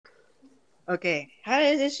Okay, how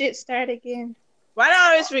does this shit start again? Why do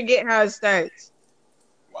I always forget how it starts?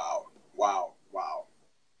 Wow.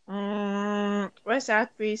 What South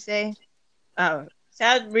Breeze say? Oh,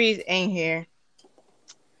 South Breeze ain't here.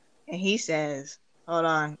 And he says, hold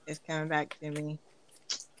on, it's coming back to me.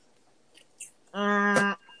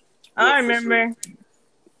 I remember.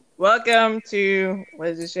 Welcome to, what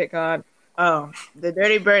is this shit called? Oh, the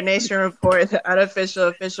Dirty Bird Nation Report, the unofficial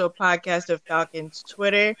official podcast of Falcons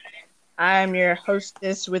Twitter. I'm your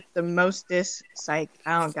hostess with the mostest. Psych,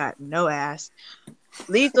 I don't got no ass.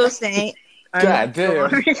 Lethal Saint. God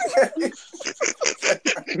damn.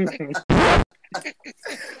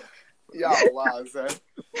 Y'all wild, son.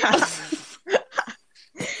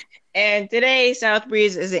 And today, South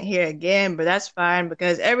Breeze isn't here again, but that's fine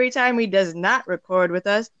because every time he does not record with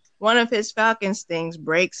us, one of his Falcons things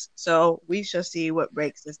breaks, so we shall see what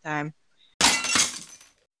breaks this time.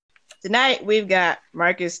 Tonight, we've got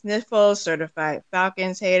Marcus Sniffle, certified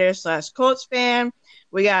Falcons hater / Colts fan.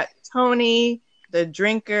 We got Tony, the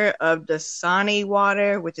drinker of Dasani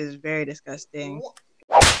water, which is very disgusting.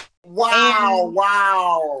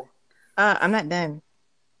 Wow. I'm not done.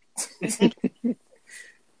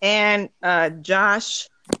 And Josh,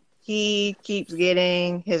 he keeps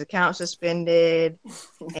getting his account suspended.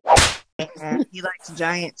 And he likes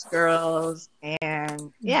Giants girls.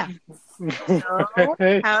 And yeah. So,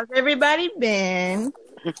 how's everybody been?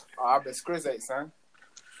 I've been scrizzy, son.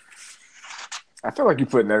 I feel like you're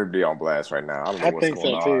putting everybody on blast right now. I don't know what's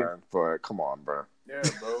going on, but come on, bro. Yeah,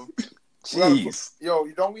 bro. Jeez. Yo,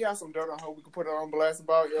 don't we have some dirt on her we can put it on blast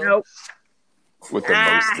about, yo? Nope. With the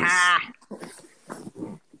mostest.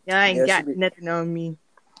 Y'all ain't got nothing on me.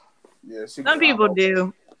 Yeah, some people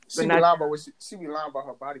do. She be lying about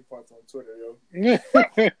her body parts on Twitter, yo.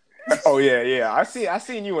 Oh yeah. I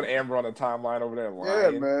seen you and Amber on the timeline over there.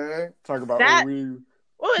 Lying. Yeah, man. Talk about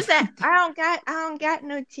what was that? I don't got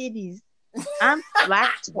no titties. I'm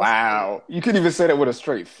flat chested. Wow. You couldn't even say that with a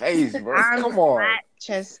straight face, bro. Come on. Flat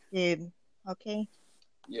chested. Okay.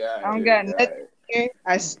 Yeah. I don't got nothing here.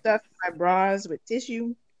 I stuffed my bras with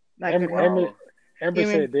tissue. Like Amber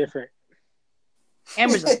said different.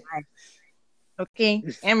 Amber's lying. Okay.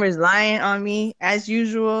 Amber's lying on me as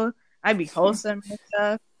usual. I be wholesome and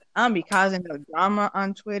stuff. I don't be causing no drama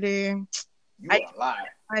on Twitter. You are lying.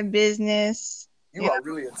 My business. You are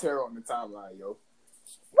really a terror on the timeline, yo.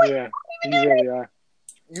 What? Yeah, you really are.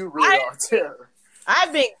 You really are a terror.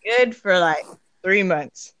 I've been good for like 3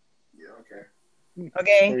 months. Yeah,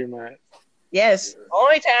 okay. 3 months. Yes. Yeah.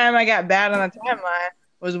 Only time I got bad on the timeline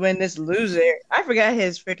was when this loser, I forgot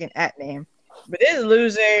his freaking @name, but this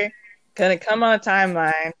loser gonna come on the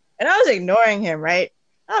timeline, and I was ignoring him, right?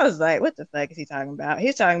 I was like, what the fuck is he talking about?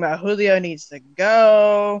 He's talking about Julio needs to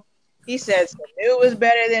go. He said Sanu was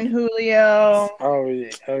better than Julio. Oh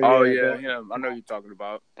yeah. I know you're talking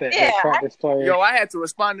about. That practice player. Yo, I had to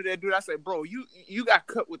respond to that dude. I said, bro, you got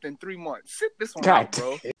cut within 3 months. Sit this one out,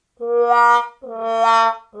 bro.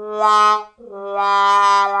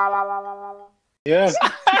 Yeah.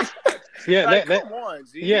 Yeah, like, come on,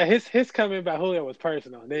 G. Yeah, his comment about Julio was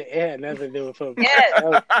personal. It had nothing to do with football.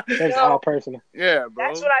 Yeah. That's all personal. Yeah, bro.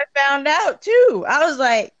 That's what I found out too. I was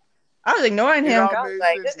ignoring him. I was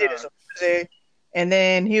like, this dude is a loser. And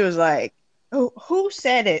then he was like, who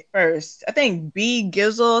said it first? I think B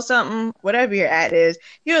Gizzle or something, whatever your is.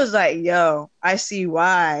 He was like, yo, I see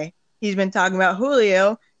why he's been talking about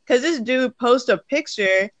Julio. Because this dude posted a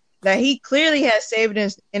picture that he clearly has saved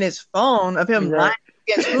in his phone of him lying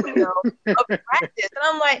against Julio of practice. And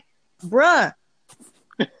I'm like, bruh,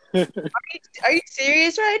 are you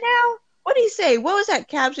serious right now? What did he say? What was that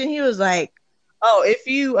caption? He was like, oh, if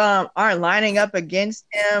you aren't lining up against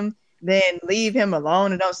him, then leave him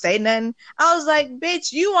alone and don't say nothing. I was like,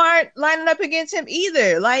 bitch, you aren't lining up against him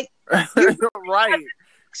either. Like, you're right.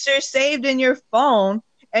 You're saved in your phone,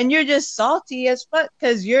 and you're just salty as fuck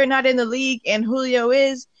because you're not in the league and Julio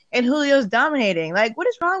is, and Julio's dominating. Like, what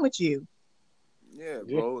is wrong with you? Yeah,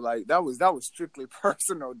 bro. Like, that was strictly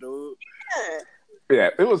personal, dude. Yeah,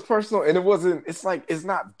 it was personal, and it's it's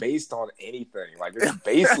not based on anything. Like, it's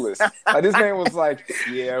baseless. Like, this man was like,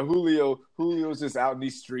 yeah, Julio's just out in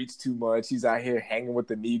these streets too much. He's out here hanging with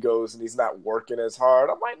the Migos, and he's not working as hard.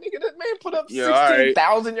 I'm like, nigga, that man put up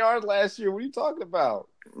 16,000 yards last year. What are you talking about?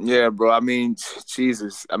 Yeah, bro. I mean,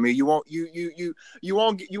 Jesus. I mean, you won't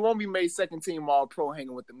be made second team All Pro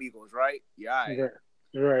hanging with the Migos, right? Yeah, all right.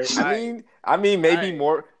 Right. I mean,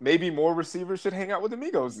 maybe more receivers should hang out with the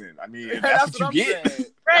Migos then. I mean, that's what you get.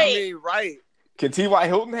 Right. I mean, right. Can T.Y.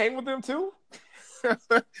 Hilton hang with them too?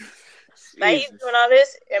 Like, he's doing all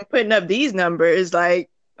this and putting up these numbers. Like,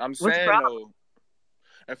 I'm saying, though,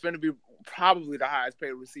 and probably the highest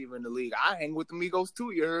paid receiver in the league. I hang with the Migos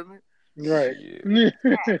too. You heard me? Right.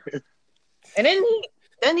 And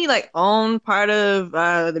didn't he like own part of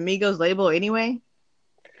the Migos label anyway?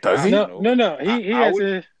 Does he? No.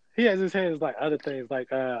 He has his hands like other things like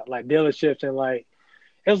dealerships and like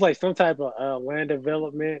it was like some type of land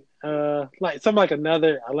development, like some like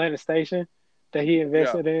another Atlanta station that he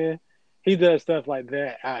invested in. He does stuff like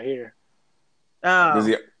that out here.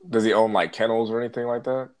 Oh. Does he own like kennels or anything like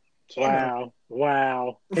that? Wow.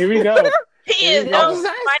 Here we go. Here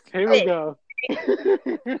we go.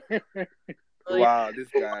 Wow, this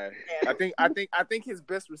guy. I think his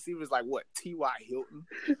best receiver is like what? T.Y. Hilton.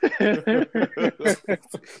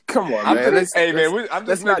 Come on, man. I'm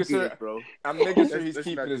just making sure, bro. I'm making sure he's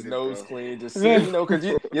keeping his nose clean. Just because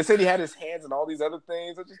you said he had his hands and all these other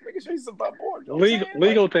things. I'm just making sure he's above board.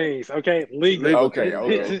 Legal things, okay? Legal. Okay.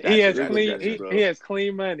 He has clean. He has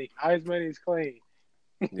clean money. All his money is clean.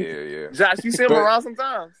 Yeah. Josh, you see him around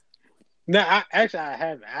sometimes? No, I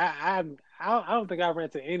haven't. I don't think I ran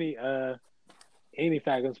into any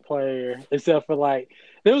Falcons player except for like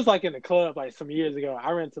there was like in the club like some years ago.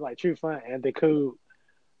 I ran into like True Fun and the Cool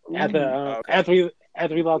after we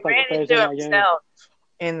lost like the Thursday night game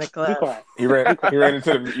in the club. You ran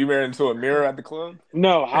into a mirror at the club?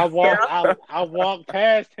 No, I walked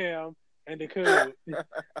past him and the Cool.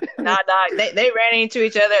 Nah, dog. They ran into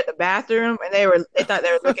each other at the bathroom and they thought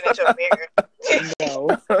they were looking into a mirror. No,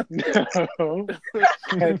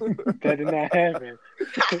 that did not happen.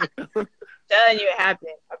 Telling you it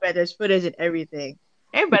happened. I bet there's footage and everything.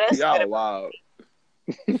 Everybody else y'all wild.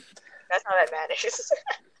 That's how that matters.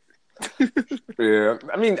 Yeah,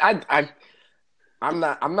 I mean,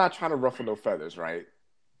 I'm not trying to ruffle no feathers, right?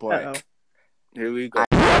 But here we go.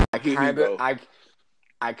 I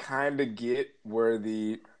kind of get where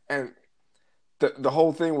the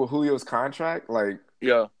whole thing with Julio's contract, like,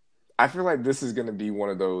 I feel like this is going to be one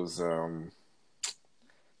of those.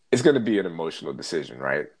 It's going to be an emotional decision,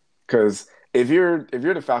 right? Because if you're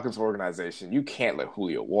the Falcons organization, you can't let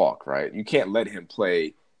Julio walk, right? You can't let him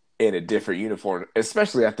play in a different uniform,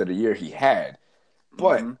 especially after the year he had.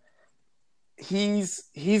 But he's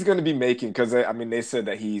going to be making, because I mean they said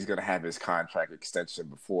that he's going to have his contract extension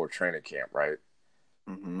before training camp, right?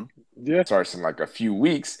 Mm-hmm. Yeah, starts in like a few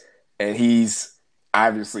weeks, and he's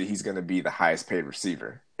going to be the highest paid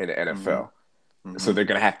receiver in the NFL. Mm-hmm. So they're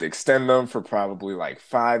going to have to extend them for probably like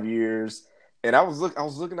 5 years. And I was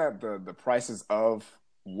looking at the prices of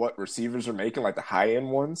what receivers are making, like the high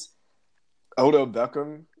end ones. Odell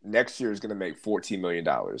Beckham next year is going to make $14 million.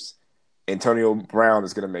 Antonio Brown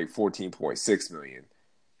is going to make $14.6 million.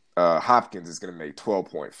 Hopkins is going to make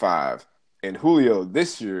 $12.5. And Julio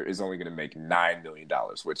this year is only going to make $9 million,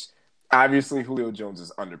 which obviously Julio Jones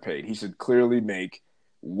is underpaid. He should clearly make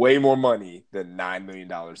way more money than $9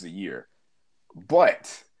 million a year.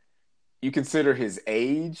 But you consider his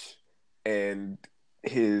age and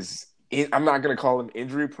I'm not going to call him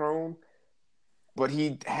injury prone, but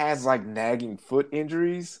he has like nagging foot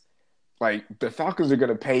injuries. Like the Falcons are going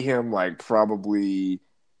to pay him like probably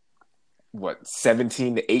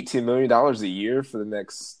 $17 to $18 million a year for the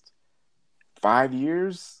next 5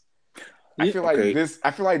 years. I feel like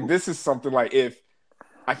this is something like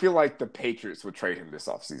I feel like the Patriots would trade him this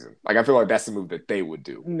offseason. Like I feel like that's the move that they would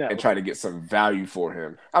do and try to get some value for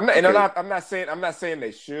him. I'm not saying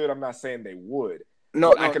they should. I'm not saying they would.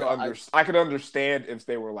 I could understand if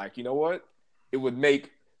they were like, you know what? It would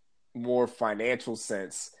make more financial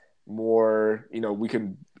sense. More, we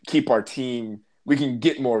can keep our team. We can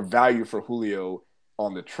get more value for Julio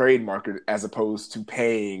on the trade market as opposed to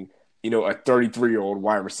paying, a 33-year-old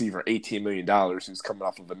wide receiver $18 million who's coming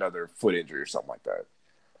off of another foot injury or something like that.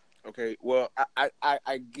 Okay, well,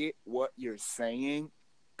 I get what you're saying,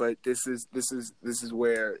 but this is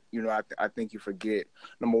where I think you forget.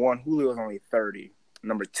 Number one, Julio is only 30.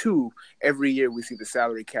 Number two, every year we see the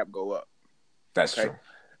salary cap go up. That's true.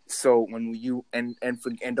 So when you and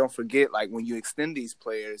don't forget, like when you extend these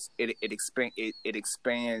players, it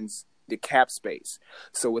expands the cap space.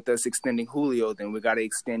 So with us extending Julio, then we got to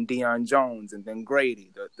extend Deion Jones and then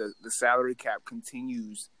Grady. The salary cap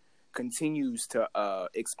continues to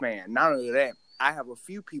expand. Not only that, I have a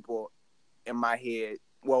few people in my head.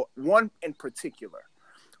 Well, one in particular,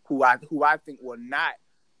 who I think will not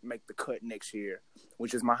make the cut next year,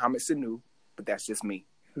 which is Mohamed Sanu. But that's just me.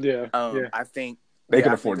 Yeah. I think they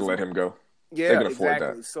can afford to let him go. Yeah, they can afford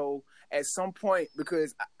exactly. that. So at some point,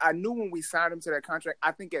 because I knew when we signed him to that contract,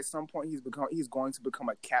 I think at some point he's going to become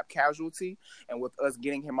a cap casualty. And with us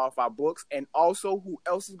getting him off our books, and also who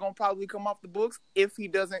else is going to probably come off the books if he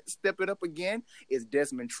doesn't step it up again is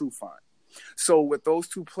Desmond Trufant. So with those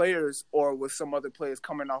two players or with some other players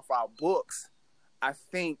coming off our books, I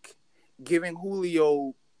think giving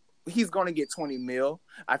Julio, he's going to get $20 million.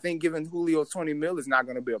 I think giving Julio $20 million is not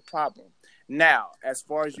going to be a problem. Now, as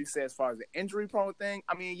far as you said, as far as the injury prone thing,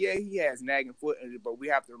 I mean, yeah, he has nagging foot injury, but we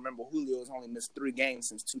have to remember Julio's only missed 3 games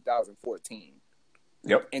since 2014.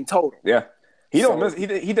 Yep. In total. Yeah. He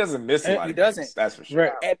doesn't miss a lot. He doesn't. Games, that's for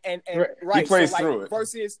sure. Right. And right. He plays so like, through it.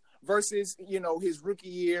 Versus, his rookie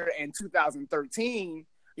year in 2013,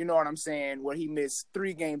 you know what I'm saying, where he missed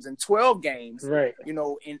 3 games in 12 games. Right. In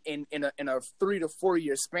a 3 to 4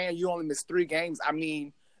 year span, you only missed 3 games. I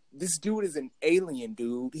mean, this dude is an alien,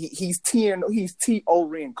 dude. He's T.O.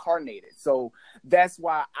 reincarnated. So that's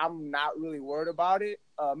why I'm not really worried about it.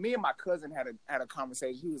 Me and my cousin had a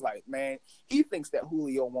conversation. He was like, man, he thinks that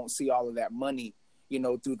Julio won't see all of that money,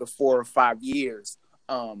 through the 4 or 5 years.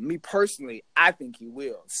 Me personally, I think he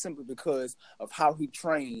will, simply because of how he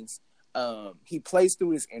trains. He plays through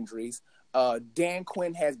his injuries. Dan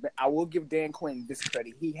Quinn I will give Dan Quinn this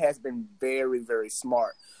credit. He has been very, very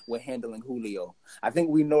smart with handling Julio. I think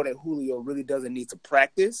we know that Julio really doesn't need to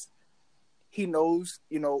practice. He knows,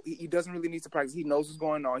 he doesn't really need to practice. He knows what's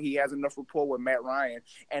going on. He has enough rapport with Matt Ryan,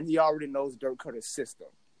 and he already knows Dirk Cutter's system.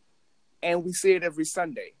 And we see it every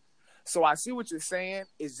Sunday. So I see what you're saying.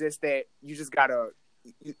 It's just that you just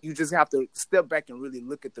have to step back and really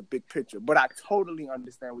look at the big picture. But I totally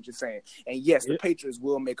understand what you're saying. And yes, the Patriots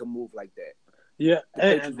will make a move like that. Yeah, the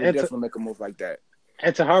Patriots will definitely make a move like that.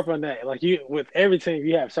 And to harp on that, like with every team,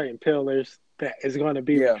 you have certain pillars that is going to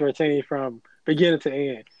be with your team from beginning to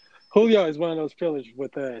end. Julio is one of those pillars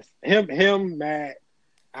with us. Him, Matt,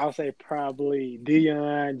 I would say probably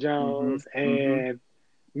Deion Jones and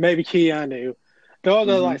maybe Keanu. Those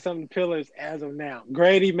are like some of the pillars as of now.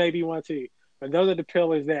 Grady maybe one too. But those are the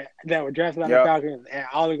pillars that were drafted by the Falcons and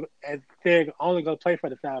they're only going to play for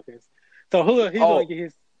the Falcons. So Julio, he's going to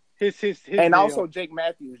get his and deal. Also Jake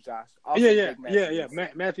Matthews, Josh.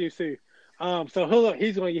 Matthews too. So Julio,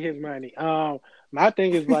 he's going to get his money. My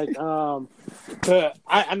thing is like,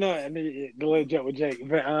 I know I need the little joke with Jake,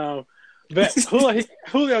 but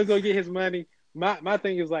Julio's going to get his money. My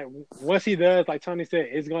thing is like, once he does, like Tony said,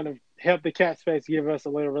 it's going to help the cap space, give us a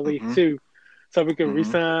little relief too. So we can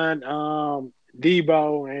re-sign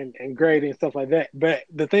Debo and Grady and stuff like that. But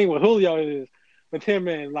the thing with Julio is, with him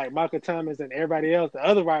and like Michael Thomas and everybody else, the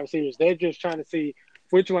other wide receivers, they're just trying to see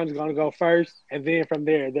which one's going to go first, and then from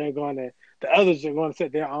there, the others are going to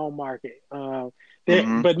set their own market.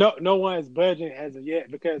 But no one's budging as of yet,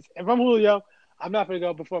 because if I'm Julio, I'm not going to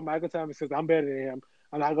go before Michael Thomas because I'm better than him.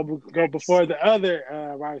 I'm not going to go before the other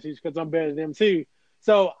wide receivers because I'm better than them too.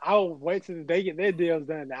 So I'll wait till they get their deals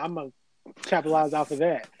done. Now I'm going to capitalize off of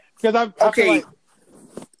that, because I feel like,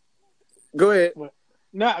 go ahead.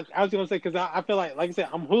 No, I was gonna say, because I feel like I said,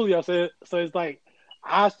 I'm Julio, so it's like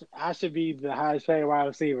I should be the highest paid wide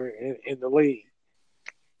receiver in the league.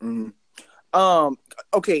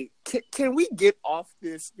 Okay, can we get off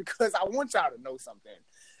this, because I want y'all to know something.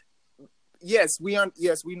 Yes, we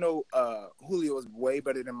know Julio is way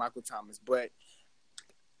better than Michael Thomas, but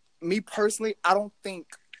me personally, I don't think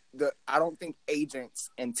agents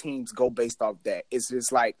and teams go based off that. It's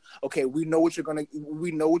just like, okay, we know what you bring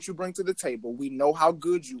to the table. We know how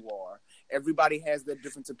good you are. Everybody has their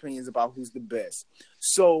different opinions about who's the best.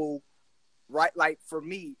 So, right, like for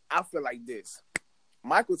me, I feel like this.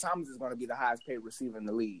 Michael Thomas is going to be the highest paid receiver in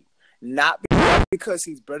the league. Not because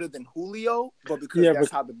he's better than Julio, but because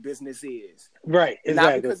that's how the business is. Right.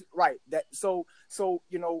 Exactly. Not because that so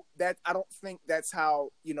that I don't think that's how,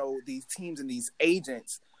 these teams and these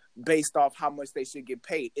agents, based off how much they should get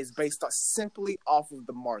paid, is based simply off of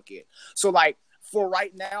the market. So like for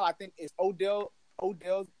right now, I think it's Odell's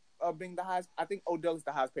being the highest. I think Odell is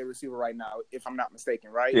the highest paid receiver right now, if I'm not mistaken,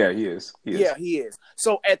 right? Yeah, he is. Yeah, he is.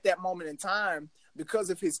 So at that moment in time, because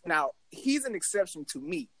of he's an exception to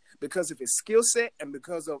me because of his skill set and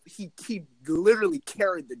because of he literally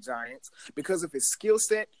carried the Giants because of his skill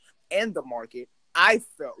set and the market. I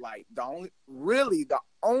felt like the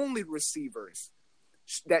only receivers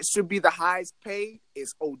that should be the highest paid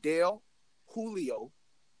is Odell, Julio,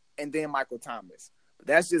 and then Michael Thomas. But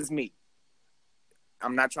that's just me.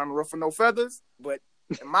 I'm not trying to ruffle no feathers, but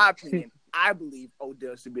in my opinion, I believe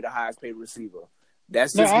Odell should be the highest paid receiver.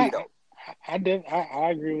 That's just me, though. I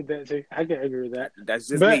agree with that too. I can agree with that. That's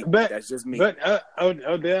just me. That's just me. But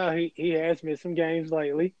Odell, he has missed some games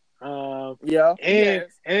lately. And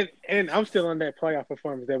I'm still on that playoff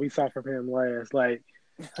performance that we saw from him last.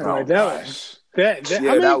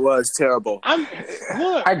 That was terrible.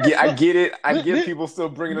 I get it. I get people still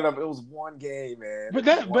bringing it up. It was one game, man. But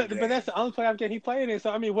that's the only playoff game he played in.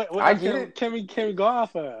 So I mean, what I get it. Can we go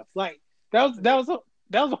off of? Like, that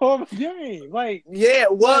was a horrible game. Like, yeah,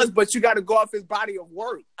 it was, but you got to go off his body of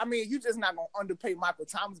work. I mean, you just not gonna underpay Michael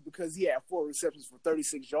Thomas because he had 4 receptions for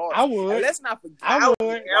 36 yards. I would. And let's not forget. I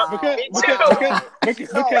would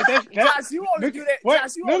because Josh, you only do that.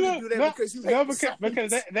 Josh, you only do that because you hate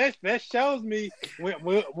because that shows me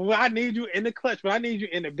when I need you in the clutch, when I need you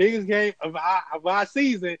in the biggest game of our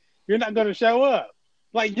season, you're not going to show up.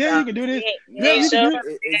 Like, yeah, you can do this. Yeah, you can do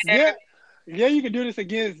it. Yeah, you can do this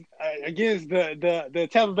against the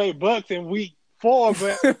Tampa Bay Bucks in week 4,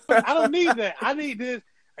 but I don't need that. I need this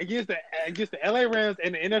against the LA Rams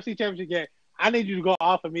in the NFC Championship game. I need you to go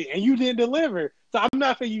off of me, and you didn't deliver. So I'm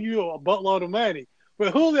not paying you a buttload of money.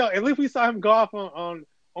 But Julio, at least we saw him go off on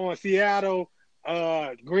Seattle,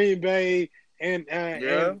 Green Bay, and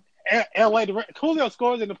LA. Julio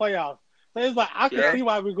scores in the playoffs, so it's like I can see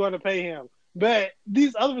why we're going to pay him. But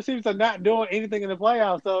these other receivers are not doing anything in the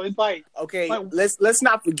playoffs, so it's like let's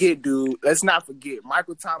not forget, dude. Let's not forget.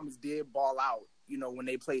 Michael Thomas did ball out. You know, when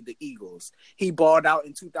they played the Eagles, he balled out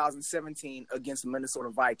in 2017 against the Minnesota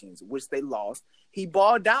Vikings, which they lost. He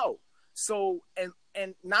balled out. So and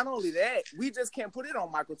not only that, we just can't put it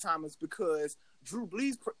on Michael Thomas because Drew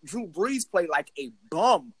Brees played like a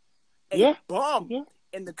bum, in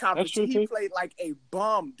the conference. He played like a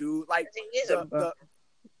bum, dude. Like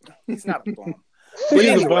he's not a bum. But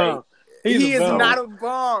anyway, he is not a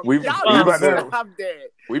bum. We about to stop that.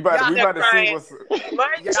 We about to see what's.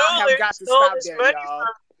 Y'all have got to stop that, y'all.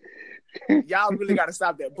 Y'all really got to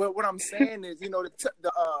stop that. But what I'm saying is, you know,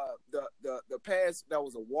 the pass that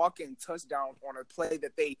was a walk-in touchdown on a play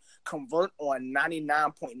that they convert on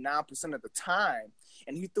 99.9% of the time,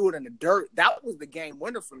 and he threw it in the dirt. That was the game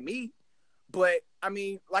winner for me. But I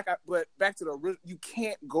mean, but back to you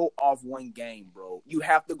can't go off one game, bro. You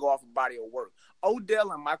have to go off a body of work.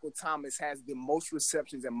 Odell and Michael Thomas has the most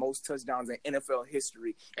receptions and most touchdowns in NFL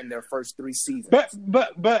history in their first 3 seasons. But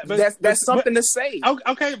that's something to say.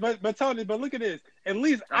 Okay, but Tony, but look at this. At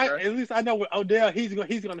least I know with Odell, he's going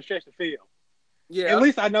to stretch the field. Yeah. At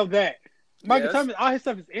least I know that. Michael Thomas, all his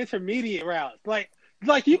stuff is intermediate routes. Like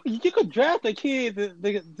you could draft a kid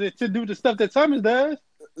to do the stuff that Thomas does.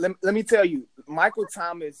 Let me tell you, Michael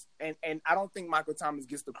Thomas, and I don't think Michael Thomas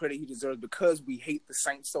gets the credit he deserves because we hate the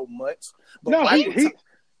Saints so much. But no,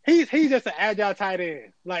 he's just an agile tight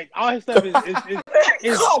end. Like all his stuff is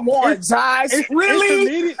come on, Josh.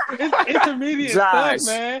 Really? It's intermediate Josh,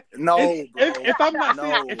 stuff, man. No,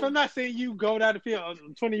 if I'm not seeing you go down the field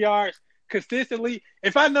 20 yards consistently,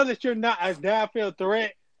 if I know that you're not a downfield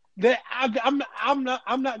threat, then I'm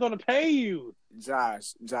not going to pay you.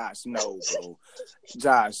 Josh, no, bro.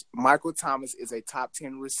 Josh, Michael Thomas is a top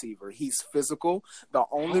 10 receiver. He's physical. The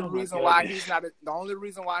only reason why he's not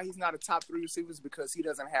a top 3 receiver is because he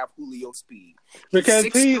doesn't have Julio speed. Because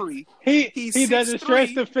he doesn't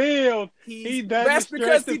stretch the field. That's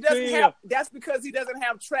because he doesn't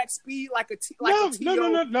have track speed like a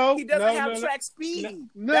No. He doesn't have track speed.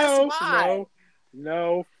 No. That's why.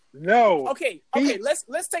 No. Okay.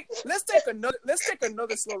 Let's take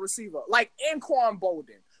another slow receiver like Anquan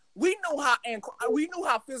Bolden. We knew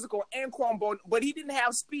how physical Anquan Bolden, but he didn't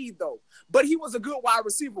have speed though. But he was a good wide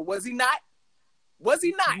receiver, was he not?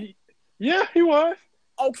 Yeah, he was.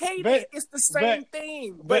 Okay, then it's the same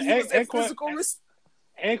thing. But he was a physical receiver.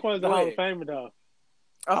 Anquan's a Hall of Famer though.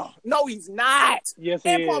 Oh no, he's not. Yes, he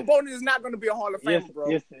is. Anquan Bolden is not going to be a Hall of Famer, bro.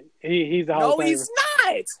 Yes, he's a Hall of Famer.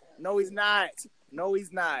 No,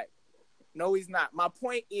 he's not. My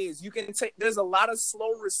point is, you can take. There's a lot of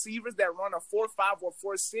slow receivers that run a 4.5 or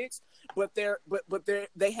 4.6, but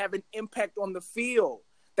they have an impact on the field.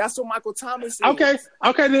 That's what Michael Thomas is. Okay.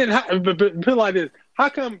 Then but put it like this: how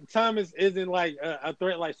come Thomas isn't like a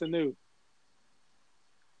threat like Sanu?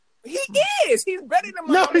 He is. He's better than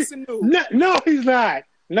Mohamed Sanu. No, he's not.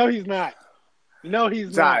 No, he's not.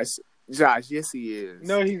 Josh, yes, he is.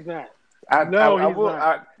 No, he's not. I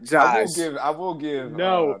will give.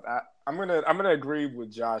 No, I'm gonna agree with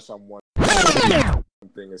Josh on one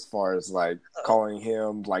thing as far as like calling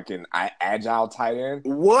him like an agile tight end.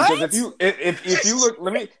 What? Because if you look,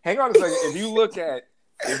 let me hang on a second. If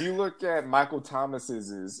you look at Michael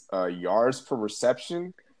Thomas's yards per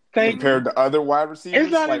reception compared to other wide receivers,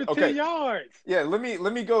 it's not even 10 yards. Yeah, let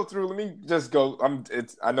me go through. Let me just go.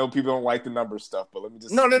 I know people don't like the number stuff, but let me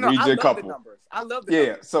just no. read you a couple. The numbers. I love the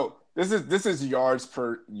numbers. So this is yards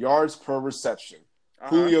per reception.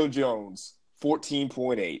 Julio Jones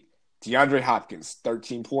 14.8, DeAndre Hopkins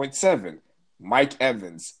 13.7, Mike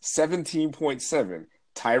Evans 17.7,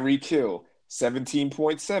 Tyreek Hill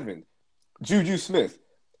 17.7, Juju Smith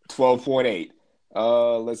 12.8.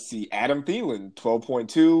 Let's see, Adam Thielen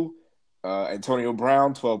 12.2, Antonio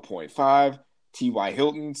Brown 12.5, T.Y.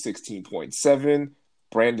 Hilton, 16.7.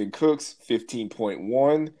 Brandon Cooks,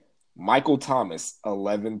 15.1. Michael Thomas,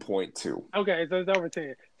 11.2. Okay, so it's over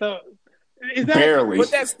 10. So is that barely?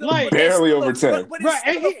 But that's still, like barely over 10. But it's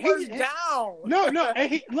still a first down. No,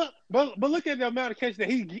 and he look, but look at the amount of catches that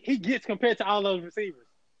he gets compared to all those receivers.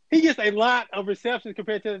 He gets a lot of receptions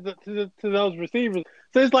compared to those receivers.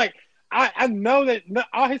 So it's like I know that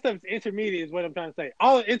all his stuff is intermediate. Is what I'm trying to say.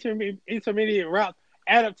 All the intermediate routes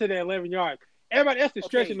add up to the 11 yards. Everybody else is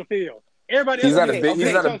stretching the field. Everybody he's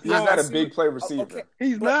else not a big play receiver. Okay.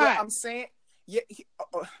 He's but not. I'm saying, yeah.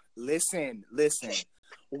 Listen.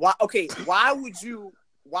 Why? Okay. Why would you?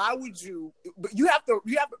 But you have to.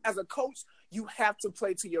 As a coach, you have to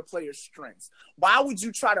play to your player's strengths. Why would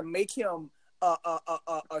you try to make him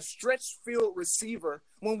a stretch field receiver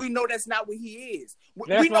when we know that's not what he is?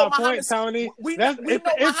 That's we know my point, Tony. We know if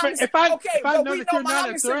I know that you're not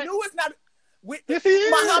a threat, yes, he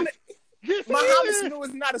is. Mohamed Sanu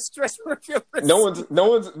is not a stretch field receiver.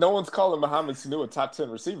 No one's calling Mohamed Sanu a top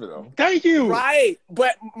 10 receiver though. Thank you. Right,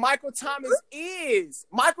 but Michael Thomas is.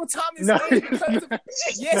 Michael Thomas is because of,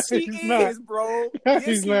 yes, he is, bro. Yes,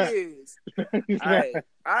 he is. All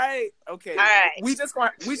right, okay. All right. We just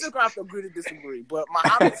gonna have to agree to disagree. But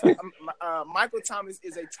Michael Thomas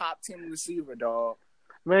is a top 10 receiver, dog.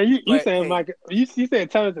 Man, you saying Michael? You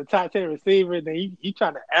said Thomas a top 10 receiver, then you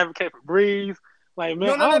trying to advocate for Breeze? Like,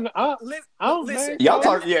 man, listen. Y'all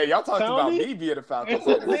talked about me being a Falcons.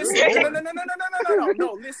 Listen,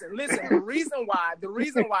 no. Listen. The reason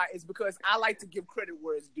why is because I like to give credit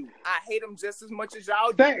where it's due. I hate them just as much as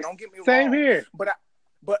y'all do. Don't get me wrong. Same here. But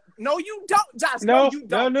no, you don't, Josh. No, you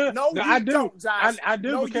don't. No, I do. Don't, Josh. I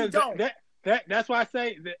do no, because you don't. That's why I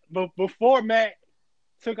say that before Matt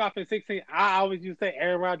took off in 16, I always used to say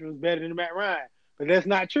Aaron Rodgers was better than Matt Ryan, but that's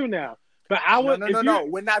not true now. But I would no.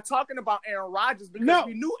 We're not talking about Aaron Rodgers because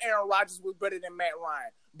we knew Aaron Rodgers was better than Matt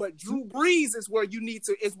Ryan. But Drew Brees is where you need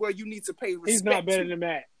to pay respect. He's not better than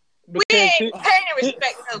Matt. We ain't paying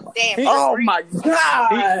respect no damn. Oh my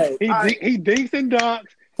God! He dinks and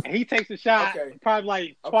dunks, and he takes a shot probably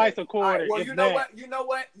like twice a quarter. Right. Well, you know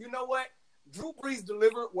what? Drew Brees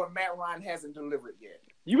delivered what Matt Ryan hasn't delivered yet.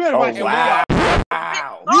 You better watch your wow.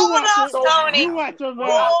 Tony. You watch your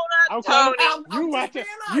Hold up, Tony. You watch it.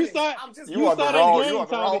 You saw that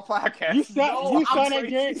game. You saw that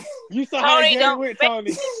game. You saw that game with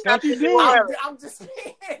Tony. Don't you do it. I'm just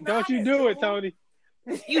saying. Don't you do it, Tony.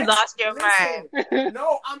 You lost your mind.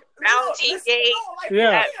 No, Mountain Gate.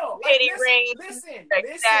 Yeah. Petty ring. Listen.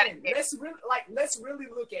 Let's really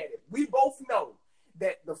look at it. We both know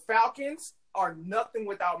that the Falcons are nothing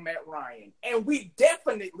without Matt Ryan. And we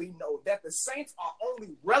definitely know that the Saints are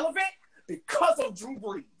only relevant because of Drew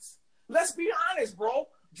Brees. Let's be honest, bro.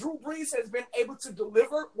 Drew Brees has been able to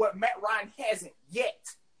deliver what Matt Ryan hasn't yet.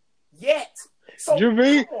 So Drew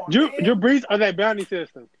Brees or that bounty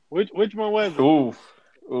system? Which one was it? Ooh.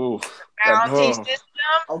 Bounty system.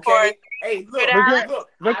 Okay. Hey, look.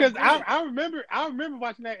 Because I remember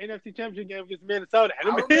watching that NFC Championship game against Minnesota,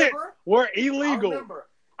 and the hits were illegal.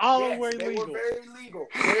 All of them were illegal. They were very illegal.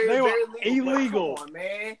 They were illegal. Come on,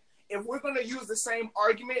 man. If we're going to use the same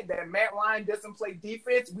argument that Matt Ryan doesn't play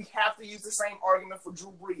defense, we have to use the same argument for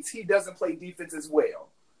Drew Brees. He doesn't play defense as well.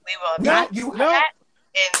 We will not do that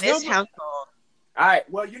in this household. All right.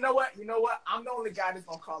 Well, you know what? I'm the only guy that's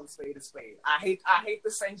gonna call a spade a spade. I hate the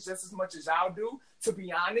Saints just as much as y'all do. To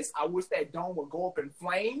be honest, I wish that dome would go up in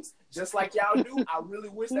flames, just like y'all do. I really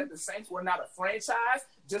wish that the Saints were not a franchise,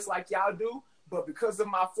 just like y'all do. But because of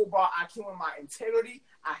my football IQ and my integrity,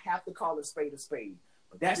 I have to call a spade a spade.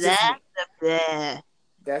 But that's just me.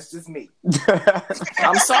 That's just me.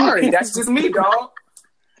 I'm sorry. That's just me, dog.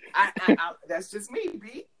 That's just me,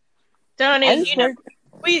 B. Tony,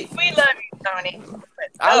 we love you, Tony.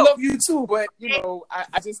 I love you too, but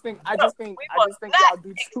I just think y'all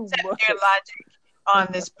do too much. Your logic on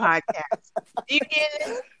this podcast. Do you get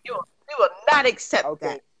it? You will not accept that.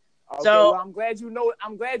 Okay, so well, I'm glad you know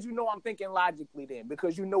I'm thinking logically then,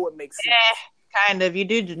 because you know it makes sense. Kind of. You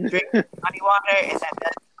do drink body water, and that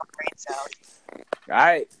does come brain cells. All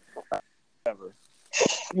right. Whatever.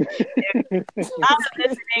 I'm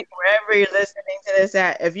listening wherever you're listening to this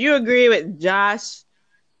at. If you agree with Josh,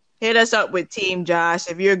 hit us up with Team Josh.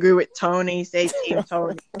 If you agree with Tony, say Team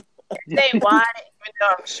Tony. Say why, even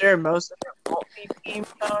though I'm sure most of them won't be Team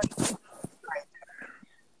Tony.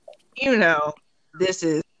 This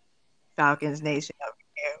is Falcons Nation over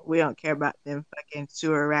here. We don't care about them fucking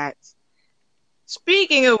sewer rats.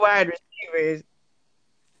 Speaking of wide receivers,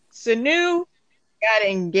 Sanu got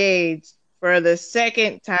engaged for the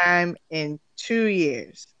second time in 2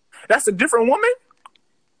 years. That's a different woman?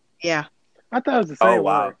 Yeah. I thought it was the same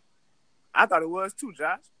one. I thought it was too,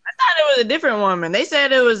 Josh. I thought it was a different woman. They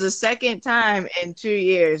said it was the second time in 2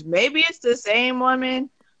 years. Maybe it's the same woman,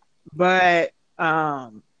 but I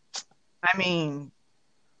mean,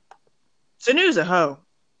 Sanu's a hoe.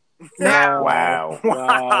 Now, Wow.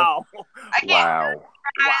 I can't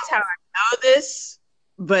realize how I know this,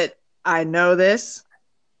 but I know this.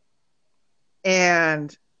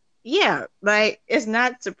 And yeah, like, it's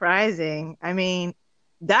not surprising. I mean,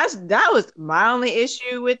 that was my only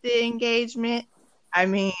issue with the engagement. I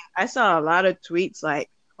mean, I saw a lot of tweets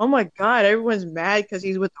like, oh my God, everyone's mad because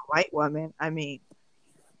he's with a white woman. I mean,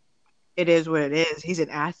 it is what it is. He's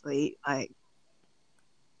an athlete. Like,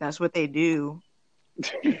 that's what they do.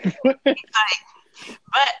 But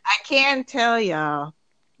I can tell y'all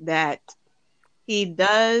that he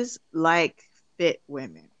does like fit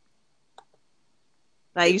women.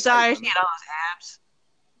 Like, you saw her, she had all those abs.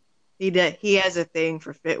 He has a thing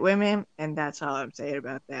for fit women, and that's all I'm saying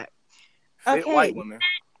about that. Fit white women.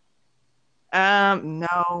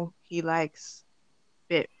 No, he likes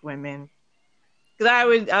fit women. Because I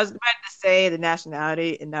was about to say the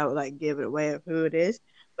nationality, and that would like give it away of who it is,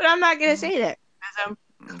 but I'm not gonna say that because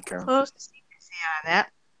I'm close to secrecy on that.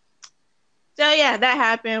 So yeah, that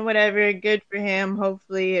happened. Whatever, good for him.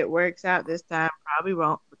 Hopefully it works out this time. Probably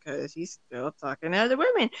won't because he's still talking to other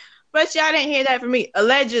women. But y'all didn't hear that from me.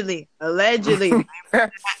 Allegedly, I'm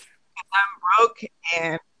broke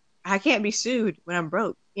and I can't be sued when I'm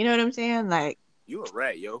broke. You know what I'm saying? Like, you a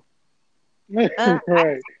rat, yo. Right.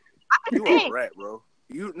 You a rat, bro.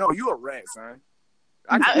 You a rat, son.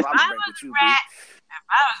 I can rob a bank with you, rat, if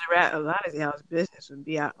I was a rat, a lot of y'all's business would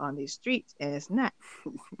be out on these streets, and it's not.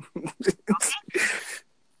 Okay?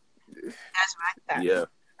 That's my thought. Yeah. All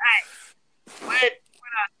right. What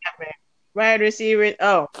else happened? Wide receivers.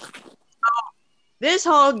 Oh, this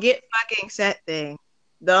whole get fucking set thing.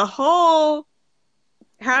 The whole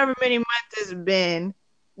however many months it's been,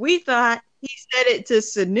 we thought he said it to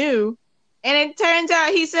Sanu, and it turns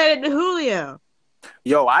out he said it to Julio.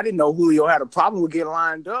 Yo, I didn't know Julio had a problem with getting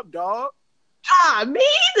lined up, dog. Me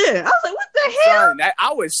either. I was like, what the hell? Son,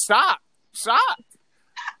 I was shocked.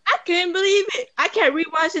 I couldn't believe it. I kept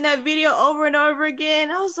rewatching that video over and over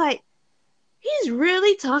again. I was like, he's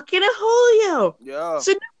really talking to Julio. Yeah.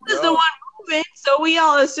 Sanu was the one moving, so we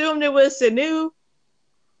all assumed it was Sanu.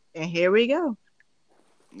 And here we go.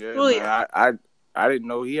 Yeah, man, I didn't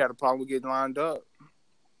know he had a problem with getting lined up.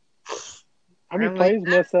 I mean, plays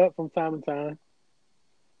mess up from time to time.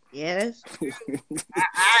 Yes.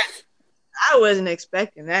 I wasn't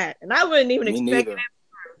expecting that. And I wasn't even expecting him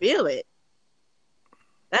to reveal it.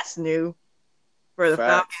 That's new for the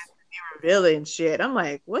Falcons to be revealing shit. I'm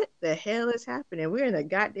like, what the hell is happening? We're in the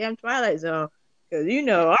goddamn Twilight Zone. Because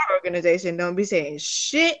our organization don't be saying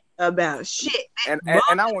shit about shit. And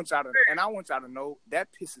I want y'all to know that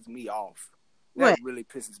pisses me off. That really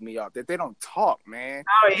pisses me off that they don't talk, man.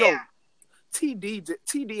 Oh yeah. Yo,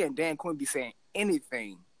 TD and Dan Quinn be saying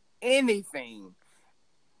anything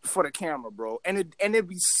for the camera, bro. And it'd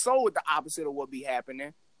be so the opposite of what be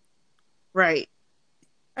happening. Right.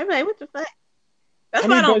 I'm like, what the fuck? That's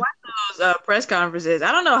why I don't watch those press conferences.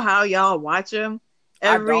 I don't know how y'all watch them.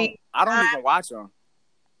 I don't even watch them.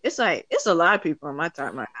 It's like, it's a lot of people on my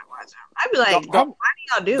timeline that watch them. I'd be like, why do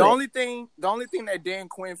y'all do it? The only thing that Dan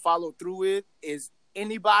Quinn followed through with is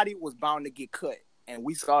anybody was bound to get cut. And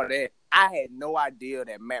we saw that. I had no idea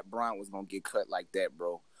that Matt Bryant was going to get cut like that,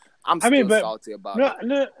 bro. I'm still salty about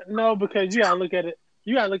it. No, because you got to look at it.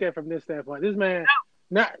 You got to look at it from this standpoint. This man,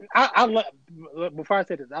 I love, before I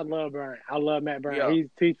say this, I love Bryant. I love Matt Bryant. Yeah.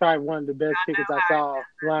 He's probably one of the best kickers I saw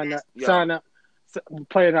sign up,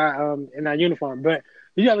 play in our uniform. But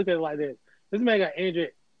you got to look at it like this. This man got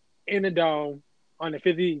injured in the dome on the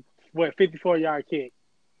 54-yard kick.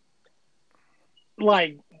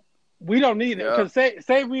 Like, we don't need it. Because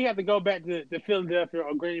say we have to go back to Philadelphia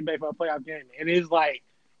or Green Bay for a playoff game, and it's like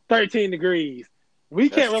 13 degrees. We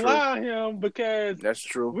can't rely on him because that's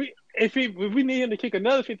true. If we need him to kick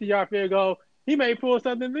another 50-yard field goal, he may pull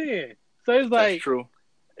something in. So it's like that's true.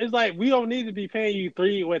 It's like we don't need to be paying you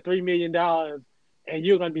 $3 million, and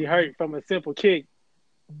you're gonna be hurt from a simple kick.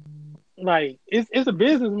 Like it's a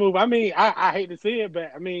business move. I mean, I hate to see it,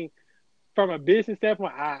 but I mean, from a business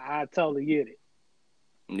standpoint, I totally get it.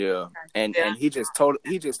 Yeah, and he just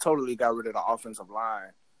totally got rid of the offensive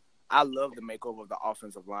line. I love the makeover of the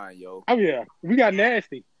offensive line, yo. Oh yeah, we got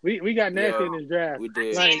nasty. We got nasty in this draft. We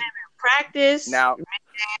did. Like, practice. Now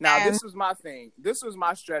this was my thing. This was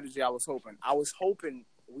my strategy. I was hoping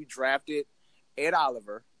we drafted Ed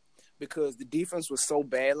Oliver because the defense was so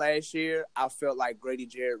bad last year. I felt like Grady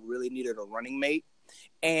Jarrett really needed a running mate,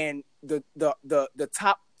 and the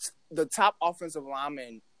top offensive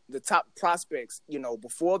lineman prospects,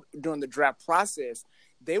 before during the draft process,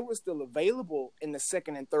 they were still available in the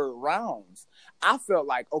second and third rounds. I felt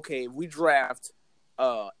like, okay, if we draft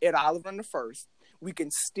Ed Oliver in the first, we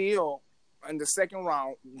can still in the second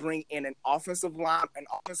round bring in an offensive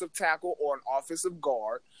tackle or an offensive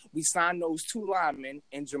guard. We sign those two linemen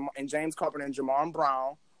and James Carpenter and Jamar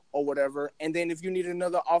Brown or whatever. And then if you need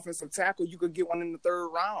another offensive tackle, you could get one in the third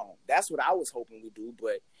round. That's what I was hoping we do.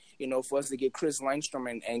 But for us to get Chris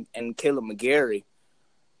Langstrom and Caleb McGarry,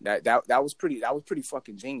 that was pretty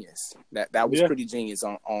fucking genius. That was pretty genius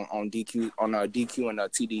on DQ and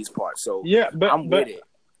TD's part. So yeah, I'm with it.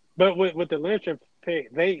 But with the Lynchman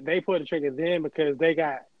pick, they pulled the trigger then because they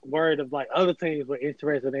got word of like other teams were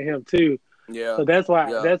interested in him too. Yeah. So that's why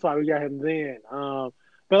we got him then.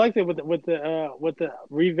 But like I said, with the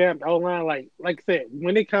revamped O line, like I said,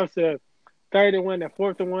 when it comes to 3rd and 1 and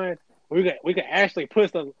 4th and 1, we can actually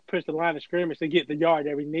push the line of scrimmage to get the yard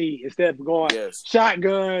that we need instead of going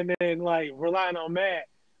shotgun and like relying on Matt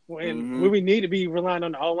when we need to be relying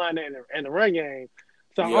on the O line and the run game.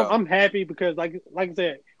 So I'm happy because like I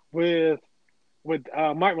said, with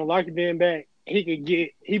Mike Malarkey being back,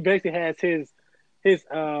 he basically has his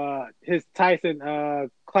Tyson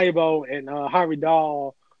Clabo and Harvey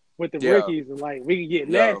Dahl with the rookies, and like we can get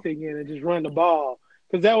nasty again and just run the ball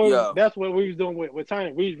because that's what we was doing with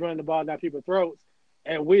Turner. We was running the ball down people's throats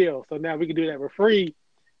at will. So now we can do that for free,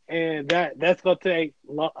 and that's gonna take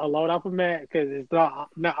a load off of Matt because it's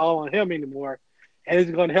not all on him anymore, and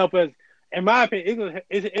it's gonna help us. In my opinion,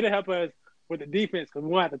 it'll help us with the defense because we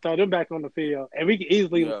won't have to throw them back on the field, and we can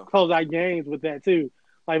easily close our games with that too.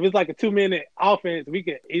 Like if it's like a 2-minute offense, we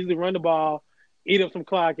can easily run the ball, eat up some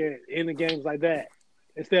clock in the games like that,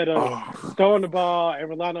 instead of throwing the ball and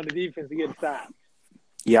relying on the defense to get a stop.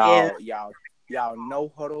 Y'all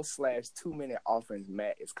no huddle / 2-minute offense.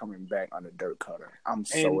 Matt is coming back on the dirt cutter. I'm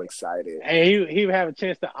so excited. And he would have a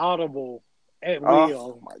chance to audible at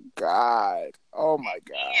will. Oh my god!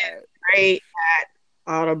 Great at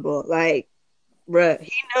audible, like, bruh,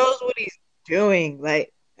 he knows what he's doing.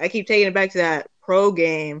 Like, I keep taking it back to that pro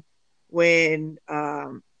game when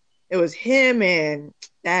it was him and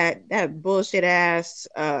that bullshit ass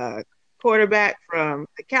quarterback from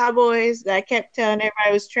the Cowboys that kept telling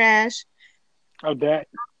everybody was trash. Oh, that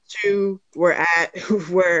two were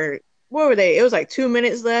what were they? It was like 2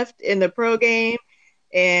 minutes left in the pro game,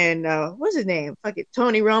 and what's his name? Fucking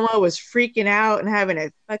Tony Romo was freaking out and having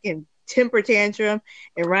a fucking temper tantrum,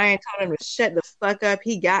 and Ryan told him to shut the fuck up.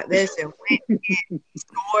 He got this, and went and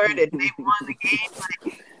scored, and they won the game.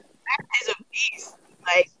 Like, that is a beast.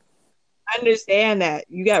 Like, understand that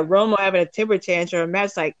you got Romo having a temper tantrum, and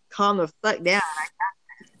Matt's like, calm the fuck down.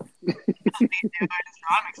 I'm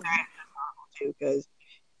excited too because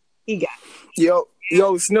he got it.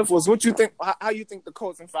 Yo, Sniffles, what you think? How you think the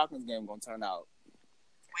Colts and Falcons game gonna turn out?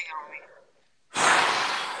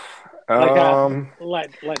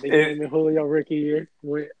 Like the game in Julio rookie year.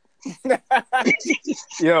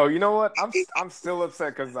 Yo, you know what? I'm still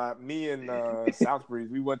upset because me and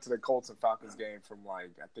Southbreeze, we went to the Colts and Falcons game from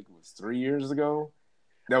like I think it was 3 years ago.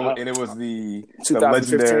 And it was the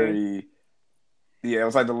legendary. Yeah, it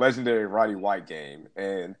was like the legendary Roddy White game,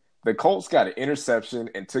 and the Colts got an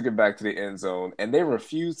interception and took it back to the end zone, and they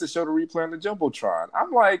refused to show the replay on the Jumbotron.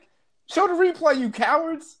 I'm like, show the replay, you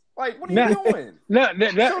cowards! Like, what are you doing? Show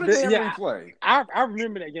the damn replay. I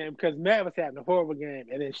remember that game because Matt was having a horrible game,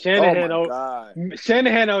 and then Shanahan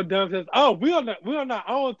dumb says, "Oh, we on our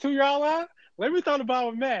own 2-yard line. Let me throw the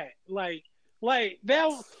ball with Matt." Like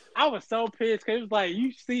that. I was so pissed because it was like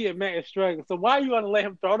you see it, Matt is struggling. So why you want to let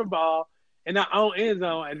him throw the ball in our own end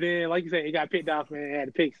zone, and then like you said, it got picked off, man, and had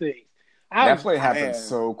a pick six. That play happened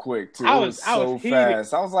so quick too. It was so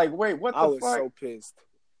fast. I was like, wait, what the fuck? I was so pissed.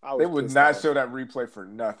 They would not show that replay for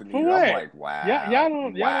nothing. I'm like,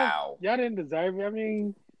 wow. Y'all didn't deserve it. I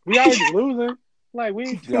mean, we already losing. Like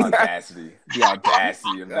the audacity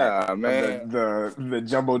of that, man. The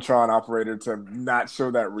Jumbotron operator to not show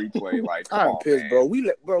that replay. Like, I'm pissed, bro. We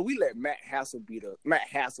let Matt Hasselbeck beat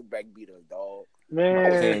us, dog.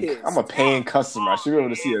 Man, I'm a paying customer. I should be able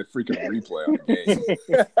to see a freaking replay on the game.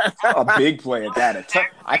 A big play at that.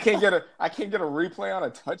 I can't get a replay on a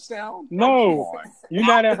touchdown. No, you're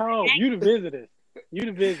not at home. You the visitor.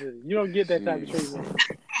 You don't get that type of treatment.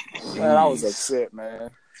 Man, I was upset,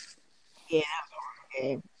 man. Yeah, that was a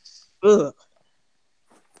game. Ugh.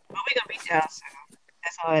 But we gonna beat y'all soon.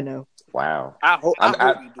 That's all I know. Wow. I hope we do.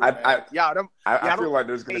 I feel like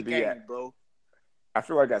there's gonna be bro. I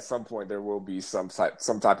feel like at some point there will be some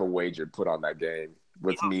type of wager put on that game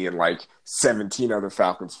with me and like 17 other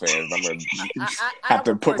Falcons fans. I'm gonna have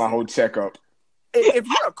to put my whole check up. if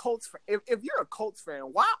you're a Colts fan, if you're a Colts fan,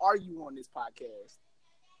 why are you on this podcast?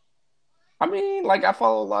 I mean, like, I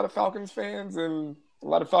follow a lot of Falcons fans, and a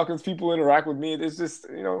lot of Falcons people interact with me. It's just,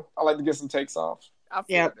 I like to get some takes off. I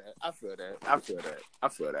feel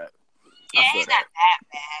that. Yeah, he's not that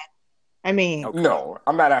bad. I mean, okay. No,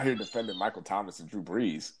 I'm not out here defending Michael Thomas and Drew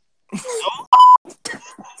Brees.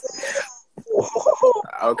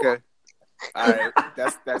 Okay, all right.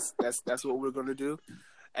 That's what we're gonna do.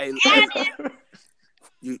 Hey,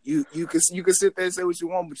 you can sit there and say what you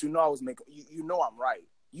want, but I was making. You know I'm right.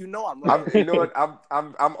 You know I'm right. You know what?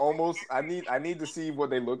 I'm almost. I need to see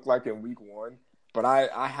what they look like in week 1. But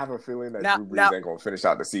I have a feeling that Drew Brees ain't gonna finish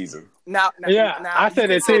out the season. I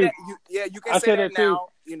said it too. You can say that now.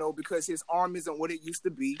 Because his arm isn't what it used to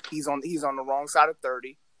be. He's on the wrong side of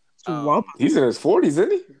 30. He's in his 40s,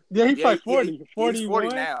 isn't he? Yeah, he's like 40. 41? He's 40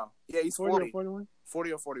 now. Yeah, he's 40. 41?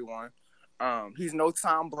 40 or 41. He's no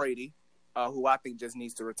Tom Brady, who I think just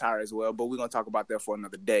needs to retire as well. But we're gonna talk about that for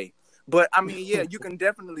another day. But I mean, yeah, you can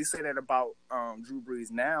definitely say that about Drew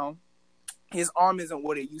Brees now. His arm isn't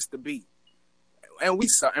what it used to be. And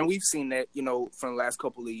we've seen that, from the last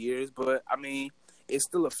couple of years. But I mean, it's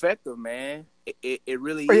still effective, man. It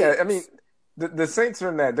really is. Yeah, I mean, the Saints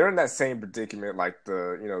are they're in that same predicament like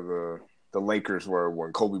the Lakers were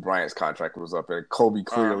when Kobe Bryant's contract was up, and Kobe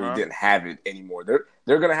clearly didn't have it anymore.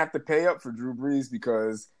 They're gonna have to pay up for Drew Brees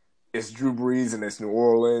because it's Drew Brees and it's New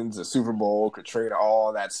Orleans, the Super Bowl, Katrina,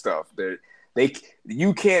 all that stuff.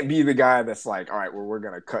 You can't be the guy that's like, all right, well, we're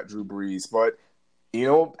gonna cut Drew Brees, but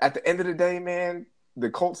at the end of the day, man, the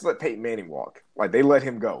Colts let Peyton Manning walk. Like, they let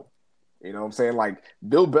him go. You know what I'm saying? Like,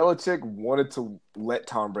 Bill Belichick wanted to let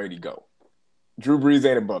Tom Brady go. Drew Brees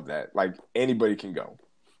ain't above that. Like, anybody can go.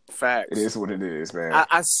 Facts. It is what it is, man.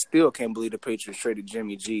 I still can't believe the Patriots traded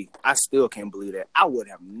Jimmy G. I still can't believe that. I would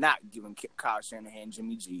have not given Kyle Shanahan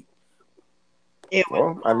Jimmy G.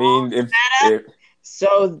 I mean, if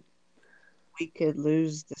so we could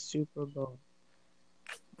lose the Super Bowl.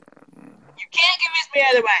 You can't convince me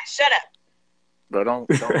otherwise. Shut up. Bro,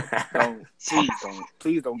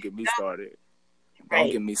 please don't get me started.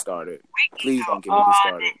 Don't get me started. Please don't get me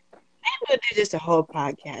started. Maybe we'll do just a whole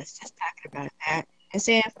podcast just talking about that and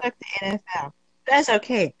saying fuck the NFL. That's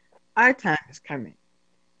okay. Our time is coming.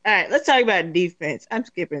 All right, let's talk about defense. I'm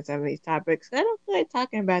skipping some of these topics. I don't feel like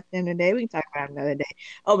talking about them today. We can talk about them another day.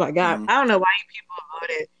 Oh my God. I don't know why you people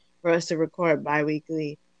voted for us to record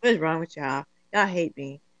bi-weekly. What's wrong with y'all? Y'all hate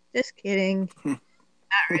me. Just kidding. Not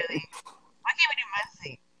really. Why can't we do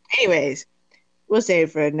monthly? Anyways, we'll save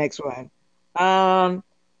it for the next one.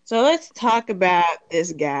 So let's talk about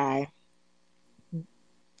this guy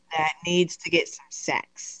that needs to get some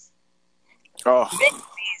sacks. Oh. Vic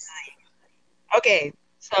Beasley. Okay,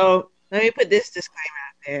 so let me put this disclaimer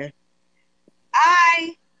out there.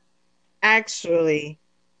 I actually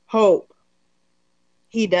hope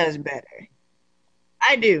he does better.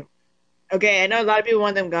 I do. Okay, I know a lot of people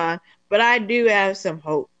want them gone, but I do have some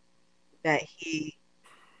hope that he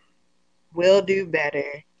will do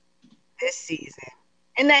better this season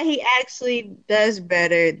and that he actually does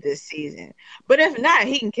better this season. But if not,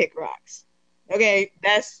 he can kick rocks. Okay,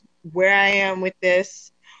 that's where I am with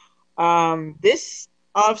this. This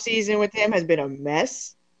offseason with him has been a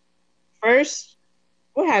mess. First,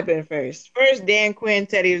 what happened first? First, Dan Quinn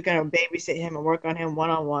said he was going to babysit him and work on him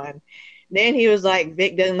one-on-one. Then he was like,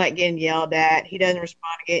 Vic doesn't like getting yelled at. He doesn't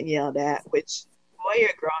respond to getting yelled at, which, boy, you're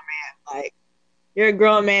a grown man. Like, you're a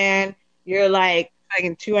grown man. You're like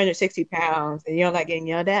fucking 260 pounds and you don't like getting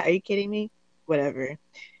yelled at. Are you kidding me? Whatever.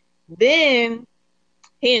 Then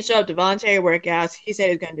he didn't show up to voluntary workouts. He said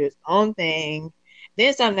he was going to do his own thing.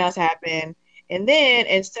 Then something else happened. And then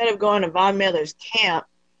instead of going to Von Miller's camp,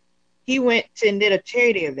 he went and did a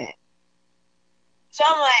charity event. So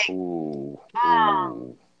I'm like,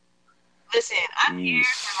 listen, I'm here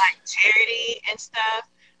for like charity and stuff,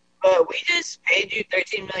 but we just paid you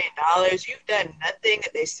 $13 million. You've done nothing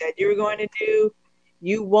that they said you were going to do.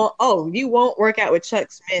 You won't work out with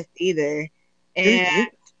Chuck Smith either. And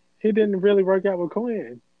he didn't really work out with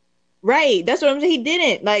Quinn. Right. That's what I'm saying. He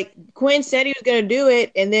didn't. Like, Quinn said he was going to do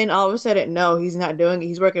it, and then all of a sudden, no, he's not doing it.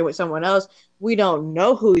 He's working with someone else. We don't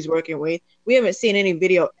know who he's working with. We haven't seen any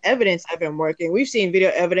video evidence of him working. We've seen video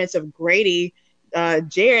evidence of Grady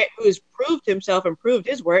Jarrett, who has proved himself and proved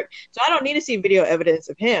his work. So I don't need to see video evidence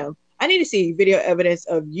of him. I need to see video evidence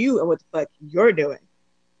of you and what the fuck you're doing.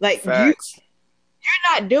 Like, you're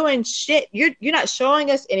not doing shit. You're not showing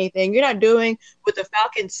us anything. You're not doing what the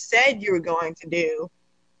Falcons said you were going to do.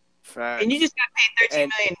 Facts. And you just got paid $13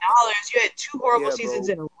 million. You had 2 horrible seasons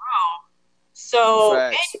in a row. So,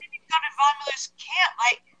 and you didn't even go to Von Miller's camp.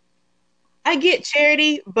 Like, I get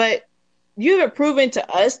charity, but you have proven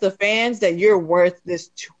to us, the fans, that you're worth this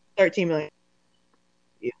 $13 million.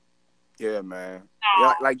 Yeah, man.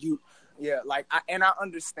 Yeah, like you. Yeah, like I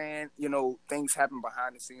understand. Things happen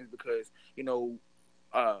behind the scenes because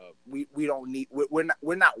we don't need.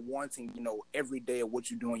 We're not wanting every day of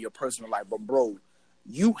what you do in your personal life, but bro,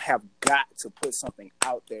 you have got to put something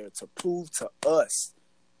out there to prove to us,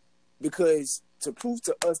 because to prove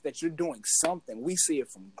to us that you're doing something. We see it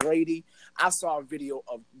from Grady. I saw a video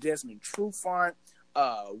of Desmond Trufant.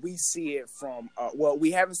 We see it from,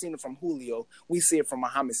 we haven't seen it from Julio. We see it from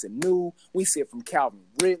Mohamed Sanu. We see it from Calvin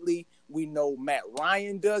Ridley. We know Matt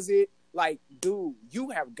Ryan does it. Like, dude, you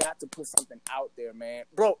have got to put something out there, man.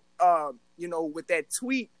 Bro, with that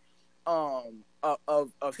tweet of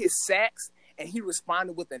his sacks, and he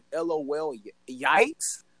responded with an LOL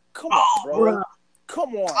yikes. Come on, bro.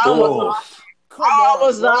 Come on, bro.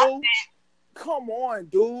 Come on,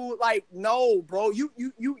 dude. Like, no, bro. You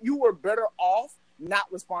were better off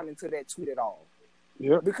not responding to that tweet at all.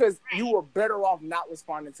 Yeah. Because you were better off not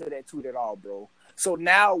responding to that tweet at all, bro. So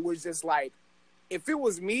now we're just like, if it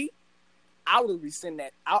was me, I would rescind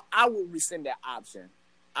that. I would rescind that option.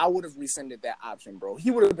 I would have rescinded that option, bro.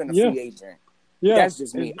 He would have been a free agent. Yeah. That's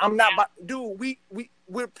just me. I'm not about, dude,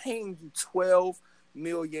 we're paying you $12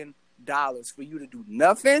 million for you to do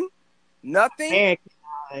nothing. Nothing.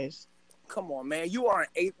 Come on, man. You are an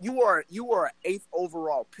eighth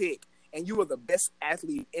overall pick, and you are the best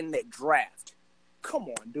athlete in that draft. Come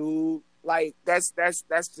on, dude. Like, that's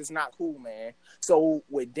just not cool, man. So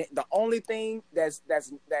the only thing that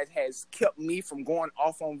has kept me from going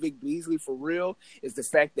off on Vic Beasley for real is the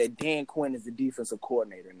fact that Dan Quinn is the defensive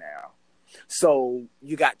coordinator now. So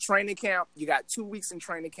you got training camp. You got 2 weeks in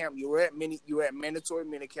training camp. You were at mandatory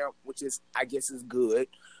minicamp, which is, I guess, is good.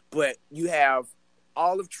 But you have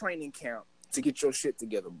all of training camp to get your shit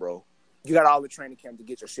together, bro. You got all the training camp to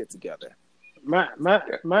get your shit together. My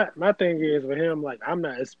thing is with him, like, I'm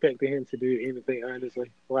not expecting him to do anything,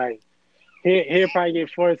 honestly. Like, he'll probably get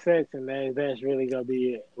 4 sacks, and that's really gonna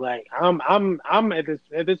be it. Like, I'm at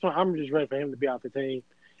this point, I'm just ready for him to be off the team.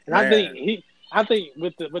 And man. I think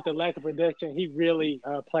with the lack of production, he really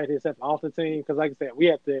played himself off the team, because, like I said, we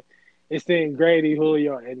have to extend Grady,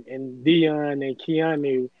 Julio, and Dion and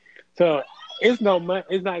Keanu. So it's not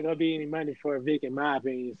gonna be any money for Vic, in my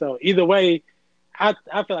opinion. So either way, I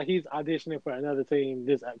feel like he's auditioning for another team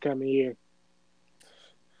this upcoming year.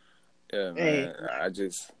 Yeah, man. I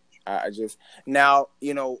just now,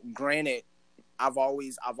 granted, I've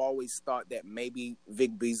always thought that maybe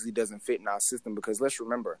Vic Beasley doesn't fit in our system, because let's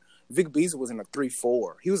remember, Vic Beasley was in a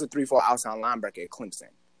 3-4. He was a 3-4 outside linebacker at Clemson.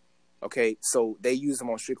 Okay, so they use him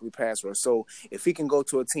on strictly pass rush. So if he can go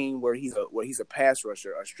to a team where he's a pass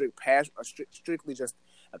rusher, strictly just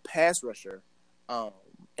a pass rusher,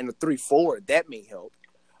 in a 3-4, that may help.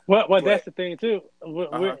 Well, that's the thing too.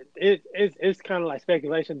 It's kind of like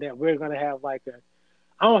speculation that we're gonna have like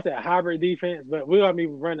I don't want to say a hybrid defense, but we're gonna be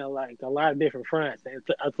running like a lot of different fronts, and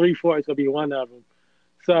a 3-4 is gonna be one of them.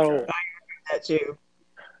 So that's you.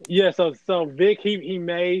 Yeah. So Vic, we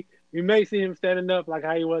may see him standing up like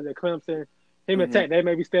how he was at Clemson. Him and Tech, they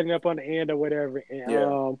may be standing up on the end or whatever,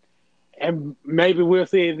 and maybe we'll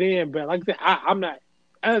see it then. But like I said,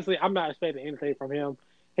 I'm not expecting anything from him.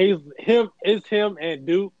 It's him and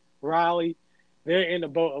Duke Riley. They're in the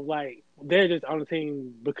boat of like they're just on the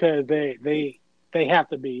team because they have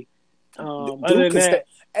to be. Other than that,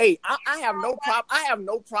 I have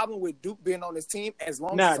no problem with Duke being on this team as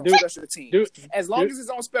long as it's on special teams. As it's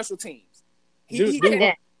on special teams,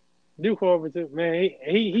 Duke over too, man.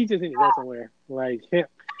 He just needs to go somewhere. Like him.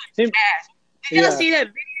 Did y'all see that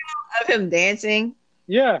video of him dancing?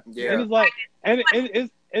 Yeah. And it's like, and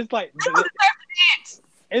it's like.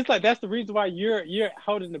 It's like that's the reason why you're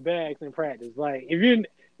holding the bags in practice. Like if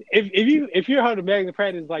you're holding bags in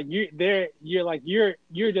practice, like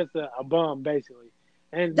you're just a bum basically.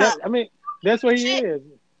 And that's what he is.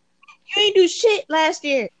 You ain't do shit last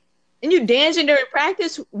year, and you dancing during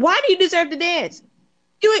practice. Why do you deserve to dance?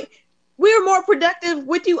 We were more productive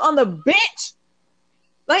with you on the bench.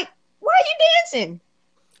 Like, why are you dancing?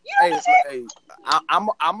 You don't deserve.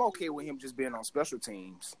 I'm okay with him just being on special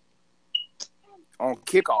teams. On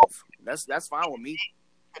kickoff, that's fine with me.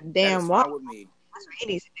 Damn, fine with me. That's what he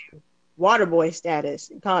needs to do. Water boy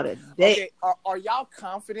status. Call it a day. Okay, are y'all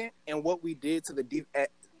confident in what we did to the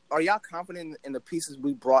are y'all confident in the pieces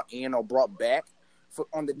we brought in or brought back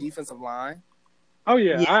on the defensive line? Oh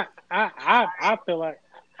yeah. I feel like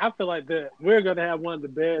we're gonna have one of the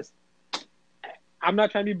best. I'm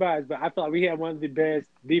not trying to be biased, but I feel like we have one of the best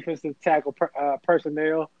defensive tackle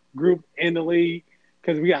personnel group in the league,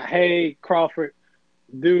 because we got Hay, Crawford,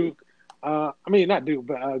 Duke. Not Duke,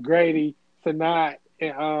 but Grady, Sanat,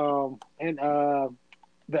 and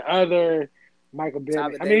the other Michael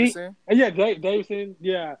Bennett. Davidson. Davidson.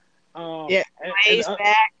 Yeah. Yeah, Clay's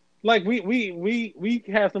back. Like we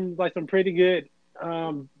have some pretty good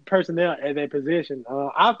personnel at that position.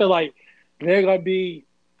 I feel like they're gonna be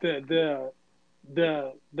the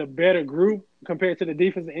better group compared to the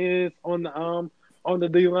defense ends on the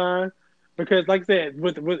D line, because like I said,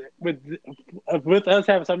 with us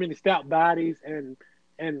having so many stout bodies and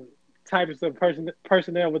types of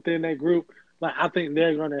personnel within that group, like I think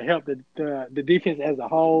they're going to help the defense as a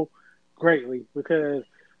whole greatly, because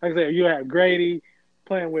like I said, you have Grady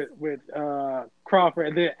playing with Crawford,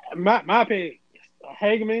 and then my opinion,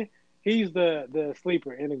 Hageman, he's the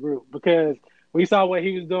sleeper in the group, because we saw what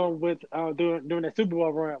he was doing with during that Super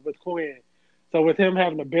Bowl run with Quinn. So with him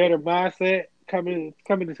having a better mindset coming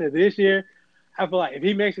into this year, I feel like if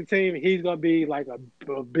he makes the team, he's gonna be like a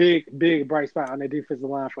big bright spot on the defensive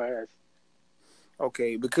line for us.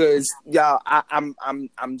 Okay, because y'all,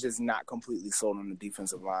 I'm just not completely sold on the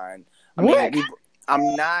defensive line.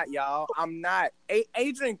 I'm not, y'all. I'm not.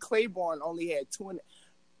 Adrian Claiborne had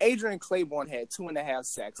 2.5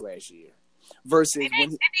 sacks last year. Versus did he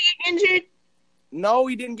get injured? No,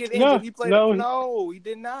 he didn't get injured. He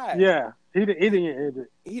did not. Yeah, he didn't get injured.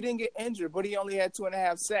 He didn't get injured, but he only had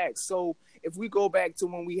 2.5 sacks. So if we go back to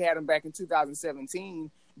when we had him back in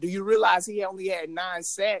 2017, do you realize he only had 9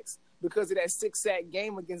 sacks because of that 6-sack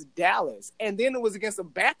game against Dallas, and then it was against a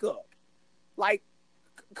backup? Like,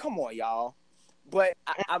 come on, y'all. But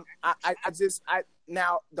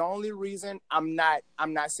now the only reason I'm not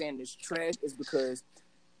saying this trash is because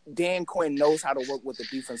Dan Quinn knows how to work with the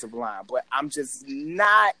defensive line, but I'm just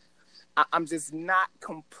not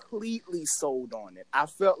completely sold on it. I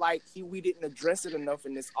felt like we didn't address it enough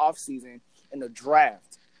in this offseason in the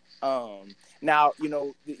draft. Now,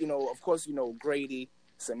 of course, Grady,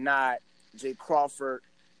 Sanat, Jay Crawford,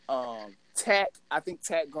 Tack. I think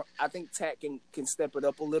Tack can step it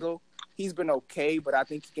up a little. He's been okay, but I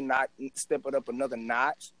think he cannot step it up another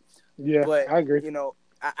notch. Yeah, but I agree.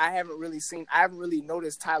 I haven't really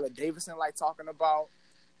noticed Tyler Davison like talking about.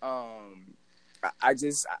 I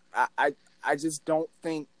just don't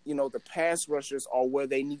think the pass rushers are where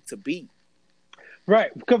they need to be.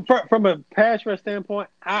 Right, from a pass rush standpoint,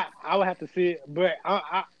 I would have to see it. But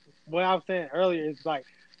what I was saying earlier is like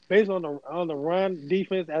based on the run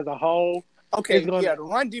defense as a whole. Okay, the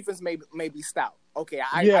run defense may be stout. Okay,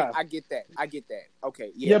 I get that.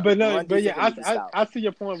 Okay, yeah. Yeah, but no, but yeah, I see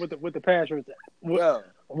your point with the pass rush. The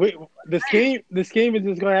scheme is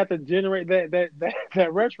just going to have to generate that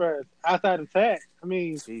rush rush outside of Tack. I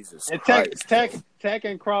mean, Jesus and Christ. Tack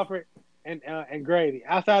and Crawford and Grady.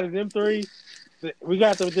 Outside of them three, we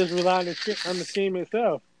got to just rely on the scheme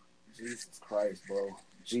itself. Jesus Christ, bro.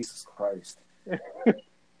 Jesus Christ. But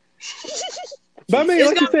I mean,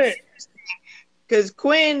 like you said. Because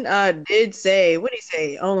Quinn did say, what did he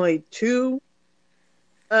say? Only 2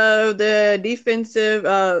 of the defensive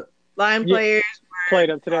line players played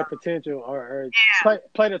up to their potential or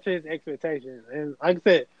played up to his expectations. And like I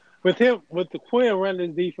said, with the Quinn running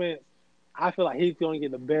his defense, I feel like he's going to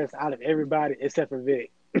get the best out of everybody except for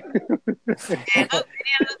Vic.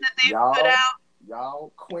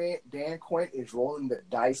 Y'all, Dan Quinn is rolling the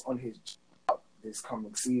dice on his job this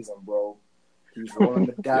coming season, bro. He's rolling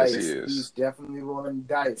the dice. Yes, He's definitely rolling the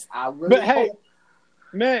dice. I really but hey, hope,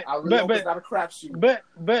 man, I really hope it's not a crapshoot. But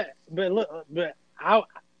look,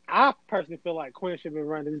 I personally feel like Quinn should be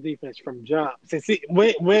running his defense from jump. Since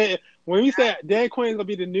when we said Dan Quinn's gonna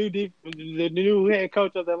be the new head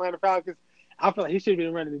coach of the Atlanta Falcons, I feel like he should have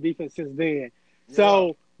been running the defense since then. Yeah.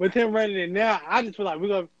 So with him running it now, I just feel like we're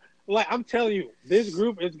gonna, like I'm telling you, this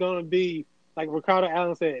group is gonna be like Ricardo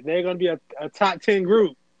Allen said, they're gonna be a top 10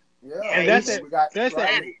 group. Yeah, and that's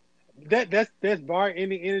bar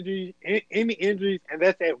any injuries, and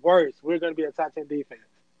that's at worst. We're going to be a top 10 defense.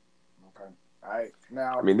 Okay, all right.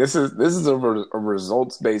 Now, I mean, this is a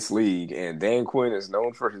results-based league, and Dan Quinn is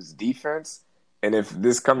known for his defense. And if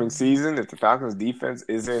this coming season, if the Falcons' defense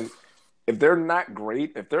isn't, if they're not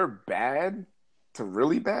great, if they're bad to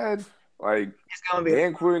really bad, like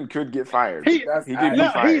Dan Quinn could get fired. He could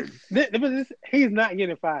get fired. He's not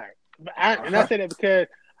getting fired. I say that because.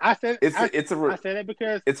 I said that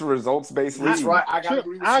because it's a results-based league. That's right.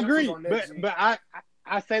 I agree. But I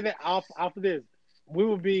say that off of this, we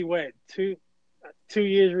will be 2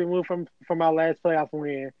 years removed from our last playoff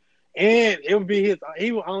win, and it would be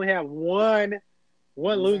he will only have one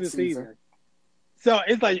losing season. So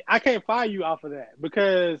it's like I can't fire you off of that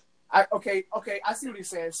because Okay, I see what he's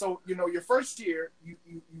saying. So your first year,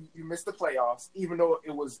 you missed the playoffs, even though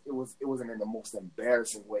it wasn't in the most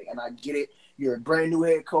embarrassing way. And I get it. You're a brand new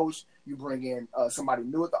head coach. You bring in somebody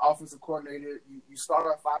new at the offensive coordinator. You start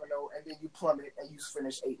off 5-0, and then you plummet and you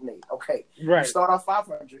finish 8-8. Okay, right. You start off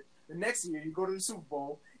 500. The next year, you go to the Super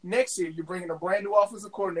Bowl. Next year, you bring in a brand new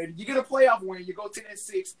offensive coordinator. You get a playoff win. You go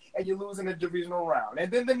 10-6, and you lose in the divisional round. And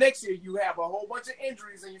then the next year, you have a whole bunch of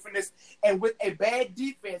injuries, and you finish. And with a bad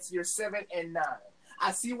defense, you're 7-9.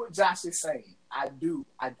 I see what Josh is saying. I do.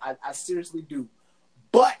 I seriously do.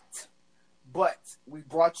 But we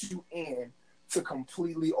brought you in to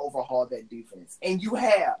completely overhaul that defense, and you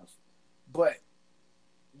have. But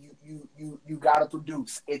you gotta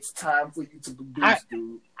produce. It's time for you to produce,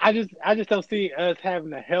 dude. I just don't see us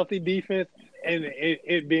having a healthy defense and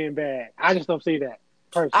it being bad. I just don't see that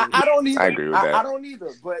personally. I don't either. I agree with that. I don't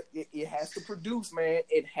either. But it has to produce, man.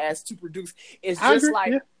 It has to produce. It's just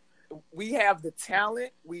we have the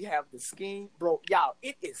talent, we have the scheme, bro. Y'all,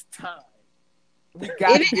 it is time. We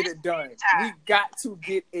got to get it done. We got to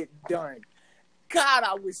get it done. God,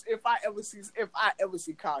 I wish if I ever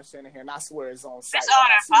see Kyle Shanahan, I swear it's on site. It's on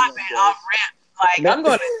that popping off rip. Like I'm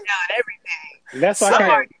going to yell at everything. That's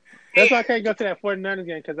why I can't go to that 49ers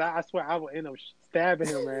game because I swear I will end up stabbing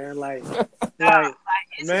him, man.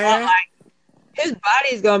 Man. His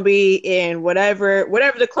body's gonna be in whatever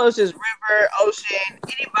the closest river, ocean,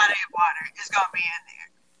 any body of water is gonna be in there.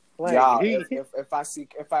 Y'all, if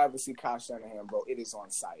I ever see Kyle Shanahan, bro, it is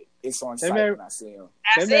on site. It's on site when I see him.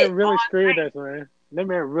 That man really screwed us, man. That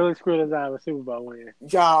man really screwed us out of a Super Bowl win.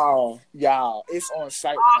 Y'all, it's on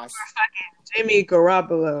site when I see fucking Jimmy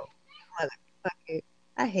Garoppolo. Motherfucker.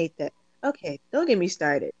 I hate that. Okay, don't get me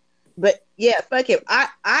started. But yeah, fuck it. I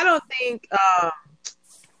don't think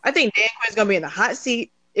I think Dan Quinn's gonna be in the hot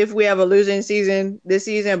seat if we have a losing season this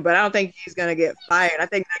season, but I don't think he's gonna get fired. I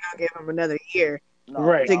think they're gonna give him another year.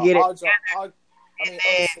 Right. To get it together. And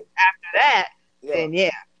then after that, then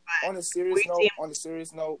yeah. On a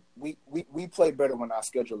serious note, we play better when our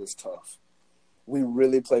schedule is tough. We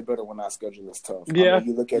really play better when our schedule is tough. Yeah.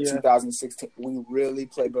 You look at 2016, we really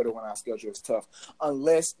play better when our schedule is tough.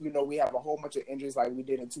 Unless, we have a whole bunch of injuries like we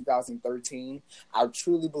did in 2013. I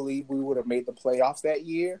truly believe we would have made the playoffs that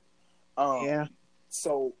year.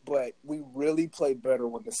 So, but we really play better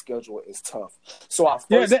when the schedule is tough. So our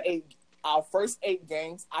first eight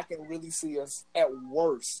games, I can really see us at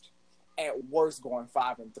worst going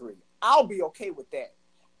 5-3. I'll be okay with that.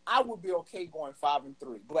 I would be okay going 5-3,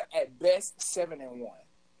 but at best 7-1.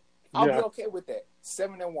 I'll be okay with that.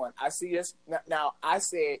 7-1. I see us now. I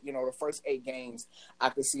said, the first 8 games, I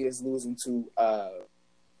could see us losing to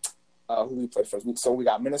who we play first. So we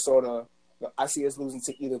got Minnesota. I see us losing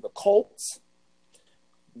to either the Colts,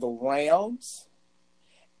 the Rams,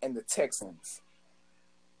 and the Texans.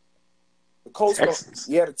 The Colts, that's a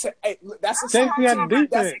sleeper team.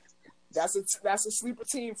 That's a sleeper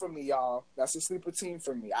team for me, y'all. That's a sleeper team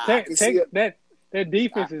for me. I can see it. That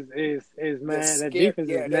defense is man. That defense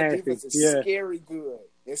is nasty. That defense is scary good.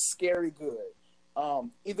 It's scary good.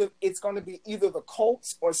 It's going to be either the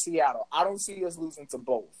Colts or Seattle. I don't see us losing to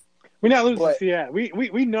both. We're not losing to Seattle.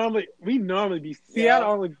 We normally beat Seattle.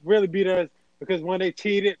 Only really beat us because when they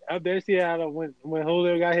cheated up there in Seattle when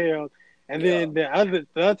Julio got held. And then the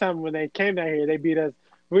other time when they came down here, they beat us.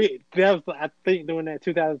 That was, I think, during that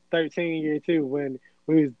 2013 year too, when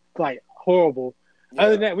we was like horrible. Yeah.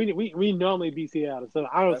 Other than that, we normally beat Seattle, so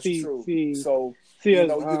I don't see. So you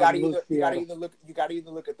got to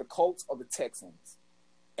either look at the Colts or the Texans,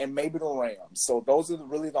 and maybe the Rams. So those are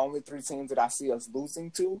really the only 3 teams that I see us losing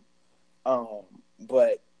to.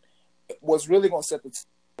 But what's really going to set the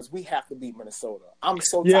is we have to beat Minnesota. I'm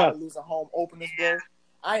so tired of losing home openers, bro.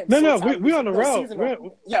 We on the road.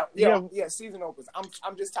 Season openers.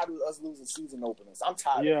 I'm just tired of us losing season openers. I'm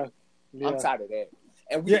tired of it. I'm tired of that.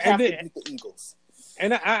 And we have to beat the Eagles.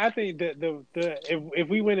 And I think that if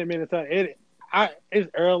we win in Minnesota,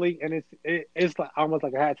 it's early and it's like almost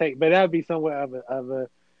like a hot take, but that would be somewhat of a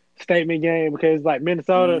statement game because like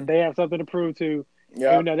Minnesota, they have something to prove to.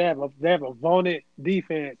 Yeah. Even though they have a vaunted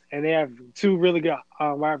defense and they have 2 really good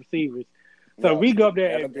wide receivers. So we go up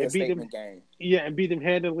there and beat them. And beat them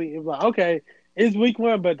handily. It's like, okay, it's week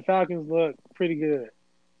 1, but the Falcons look pretty good.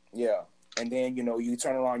 Yeah. And then, you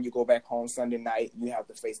turn around, you go back home Sunday night, you have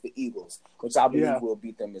to face the Eagles, which I believe will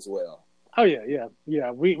beat them as well. Oh, yeah.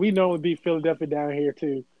 We normally beat Philadelphia down here,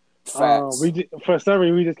 too. Facts. For some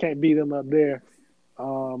reason, we just can't beat them up there.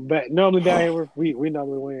 But normally down here, we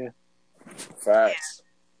normally win. Facts.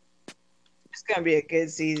 It's going to be a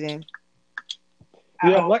good season.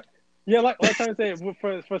 Like I said,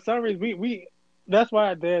 for some reason, we that's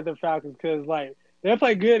why they're the Falcons because like they'll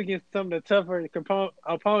play good against some of the tougher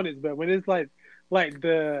opponents, but when it's like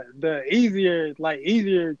the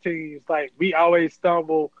easier teams, like we always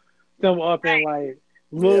stumble up and like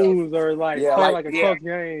lose or like play like a close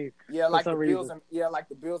game. Yeah, like the Bills reason. like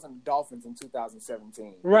the Bills and the Dolphins in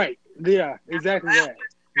 2017. Right. Yeah, exactly that.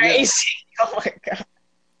 Crazy. Yeah. Oh my god.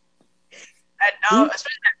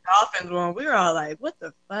 Especially that Dolphins one, we were all like, "What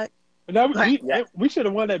the fuck?" No, we should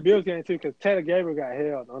have won that Bills game too because Taylor Gabriel got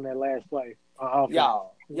held on that last play.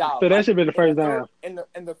 Y'all. So that should have been the first down. In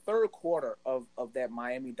the third quarter of that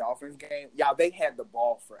Miami Dolphins game, y'all, they had the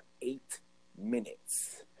ball for 8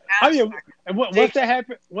 minutes. Oh yeah, and once that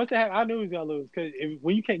happened, I knew he was gonna lose because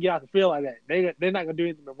when you can't get off the field like that, they're not gonna do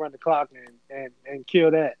anything but run the clock and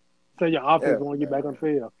kill that. So your offense won't get back on the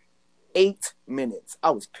field. 8 minutes.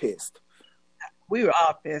 I was pissed. We were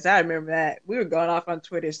all pissed. I remember that. We were going off on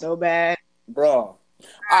Twitter so bad. Bro. All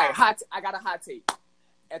right, I got a hot take.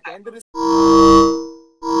 At the end of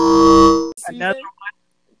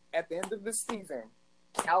the season,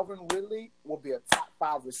 Calvin Ridley will be a top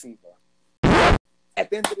 5 receiver. At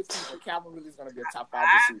the end of the season, Calvin Ridley is going to be a top 5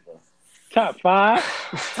 receiver. Top 5?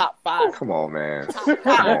 Top 5. Come on, man.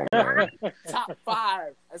 Top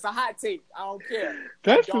 5. It's a hot take. I don't care.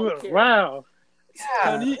 That's wow.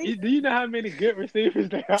 Yeah. Do you know how many good receivers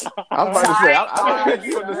there are? I was about to say, I don't think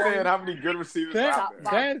you understand how many good receivers are out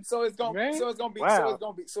there. So it's gonna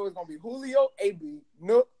be Julio, AB,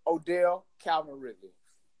 Nook, Odell, Calvin Ridley.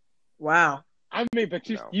 Wow. I mean, but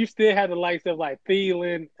you still have the likes of like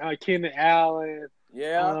Thielen, Keenan Allen.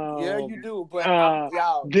 Yeah, you do. But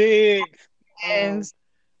y'all, Diggs, and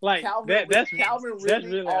like Calvin, that's Calvin Ridley that's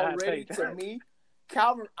really already to me.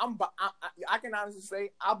 Calvin, I can honestly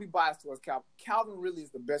say I'll be biased towards Calvin. Calvin really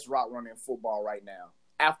is the best route runner in football right now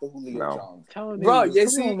after Julio Jones. Bro,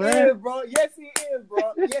 yes he is, bro. Yes he is,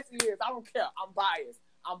 bro. Yes he is. I don't care. I'm biased.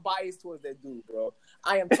 I'm biased towards that dude, bro.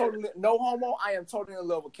 I am totally no homo. I am totally in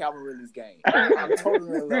love with Calvin Ridley's game. I'm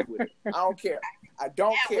totally in love with it. I don't care. I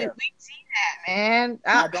don't care. We see that, man.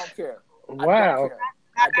 I don't care. Wow.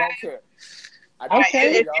 I don't care. I don't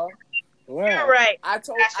care, y'all. Wow. You're right. I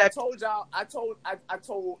told y'all. I told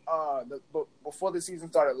before the season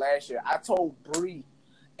started last year. I told Bree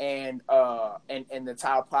and the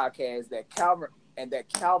Tile podcast that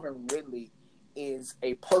Calvin Ridley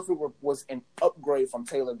was an upgrade from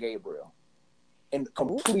Taylor Gabriel, and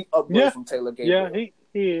complete upgrade from Taylor Gabriel. Yeah,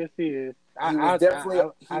 he is. He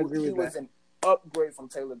was an upgrade from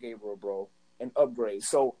Taylor Gabriel, bro. An upgrade.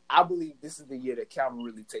 So I believe this is the year that Calvin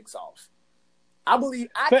really takes off. I believe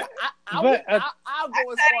I'll go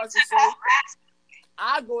as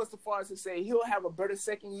far as to say he'll have a better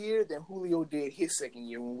second year than Julio did his second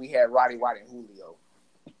year when we had Roddy White and Julio.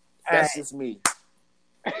 That's just me.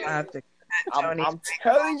 I'm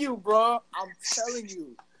telling you, bro. I'm telling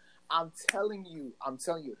you.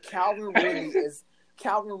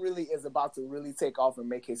 Calvin really is about to really take off and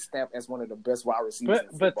make his stamp as one of the best wide receivers.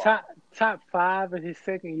 But top 5 in his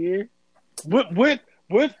second year,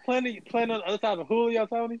 with plenty on the other side of Julio,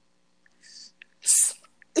 Tony.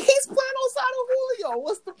 He's playing on the side of Julio.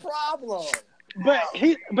 What's the problem? But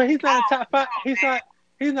he's not a top 5.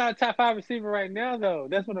 He's not a top 5 receiver right now, though.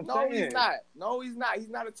 That's what I'm saying. No, he's not. He's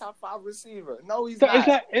not a top 5 receiver. No, he's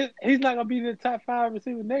not. He's not gonna be the top 5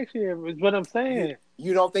 receiver next year. Is what I'm saying.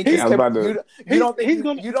 You don't think he's capable? You don't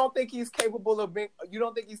think he's capable of being? You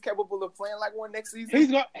don't think he's capable of playing like one next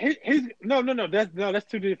season? No. That's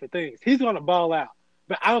two different things. He's gonna ball out,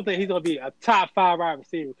 but I don't think he's gonna be a top 5 wide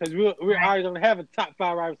receiver because we're already gonna have a top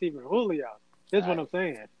 5 wide receiver in Julio. That's what I'm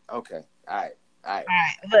saying. Okay. All right.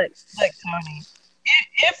 Look, Tony.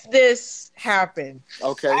 If this happened,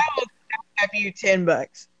 okay, I will have you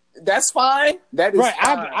 $10. That's fine. That is right.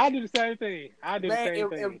 Fine. I do the same thing.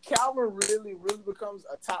 If Calvin really becomes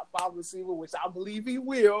a top 5 receiver, which I believe he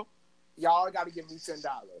will, y'all got to give me $10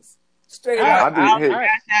 straight up.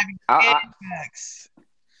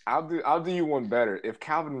 I'll do you one better. If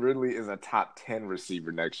Calvin Ridley is a top 10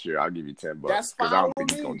 receiver next year, I'll give you $10. That's fine. I don't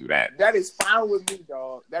think he's gonna do that. That is fine with me,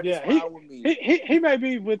 dog. That is fine with me. He may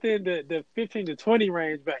be within the 15 to 20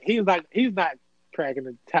 range, but he's not cracking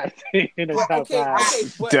the top 10 in the top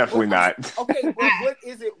 5. Definitely not. Okay, but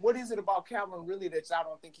what is it about Calvin Ridley that y'all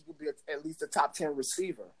don't think he could be at least a top 10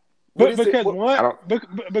 receiver? Because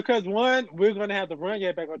one, we're going to have the run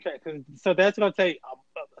game back on track. So that's going to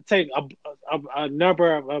take a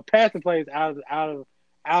number of passing plays out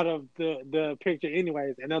of the picture,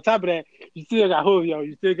 anyways. And on top of that, you still got Julio,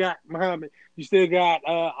 you still got Muhammad, you still got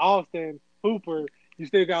Austin Hooper, you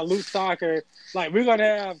still got Luke Stalker. Like, we're going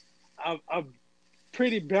to have a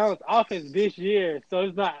pretty balanced offense this year. So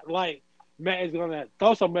it's not like Matt is going to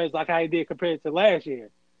throw so much like how he did compared to last year.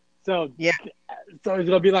 So yeah. So it's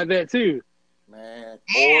gonna be like that too. Man.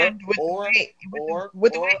 And with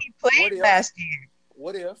the way he played last year.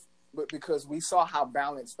 What if? But because we saw how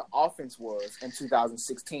balanced the offense was in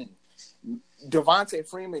 2016. Devontae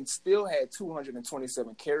Freeman still had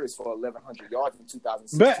 227 carries for 1,100 yards in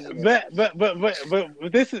 2016.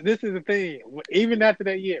 But this is the thing. Even after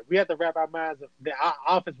that year, we have to wrap our minds up that our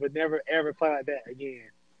offense would never ever play like that again.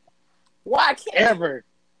 Why can't ever?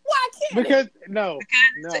 Why can't? Because no.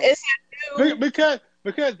 It's new.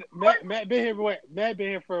 Because Matt been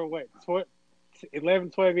here for what 11,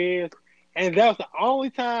 12 years, and that was the only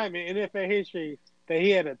time in NFL history that he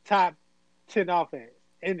had a top 10 offense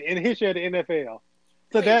in the history of the NFL.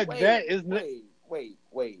 So wait.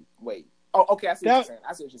 Oh, okay. I see what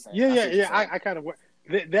you're saying. Yeah. I kind of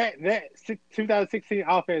that 2016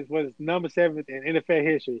 offense was number 7 in NFL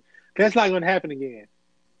history. That's not going to happen again.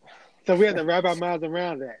 So we have to wrap our minds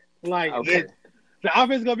around that. Like the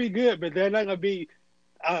offense is going to be good, but they're not going to be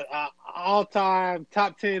all-time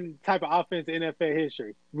top 10 type of offense in NFL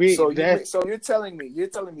history. So you're telling me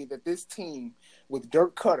that this team with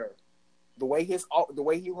Dirk Cutter, the way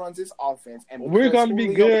he runs his offense, and we're going to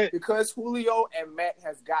be good because Julio and Matt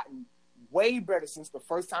has gotten way better since the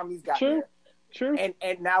first time he's got there. True.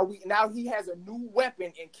 And now he has a new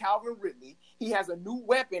weapon in Calvin Ridley. He has a new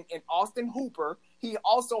weapon in Austin Hooper. He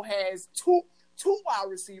also has two wide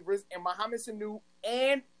receivers in Mohamed Sanu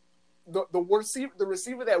and the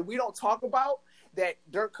receiver that we don't talk about that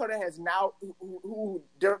Dirk Cutter has now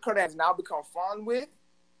become fond with,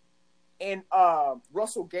 and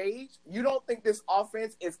Russell Gage. You don't think this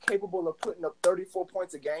offense is capable of putting up 34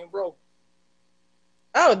 points a game, bro?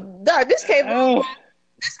 Oh, dog, this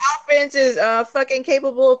offense is fucking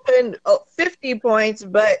capable of putting 50 points,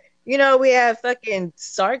 but we have fucking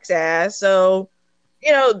Sark's ass, so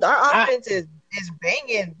our offense is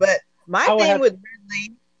banging. But my thing with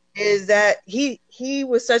Ridley is that he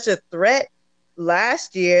was such a threat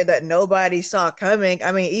last year that nobody saw coming.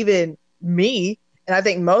 I mean, even me, and I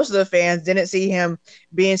think most of the fans didn't see him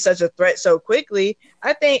being such a threat so quickly.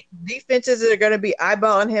 I think defenses are going to be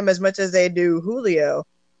eyeballing him as much as they do Julio.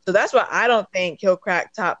 So that's why I don't think he'll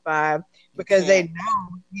crack top 5, because they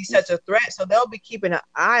know he's such a threat. So they'll be keeping an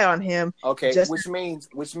eye on him. Okay, which means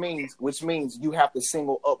you have to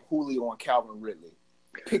single up Julio and Calvin Ridley.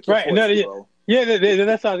 Pick your points, bro. Yeah,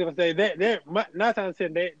 that's what I was gonna say. They're not trying to say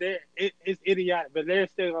it's idiotic, but they're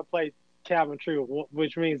still gonna play Calvin True,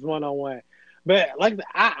 which means 1-on-1. But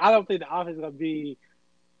I don't think the offense is gonna be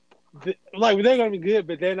they're gonna be good,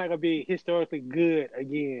 but they're not gonna be historically good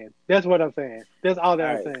again. That's what I'm saying. That's all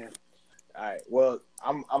that I'm saying. All right. Well,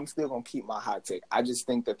 I'm still gonna keep my hot take. I just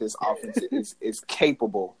think that this offense is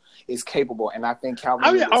capable. It's capable, and I think Calvin.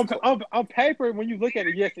 I mean, on paper, when you look at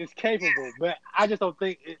it, yes, it's capable, but I just don't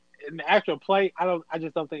think in the actual play. I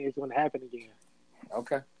just don't think it's going to happen again.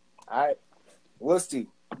 Okay. All right. We'll see.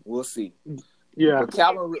 Yeah. But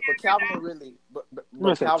Calvin really. But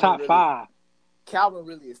Calvin top really, 5. Calvin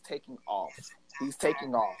really is taking off. He's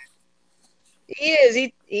taking off. He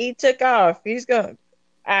is. He took off. He's going.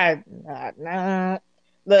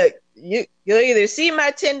 Look, you'll either see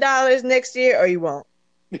my $10 next year or you won't.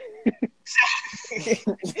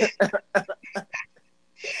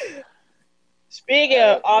 Speaking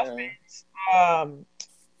of offense,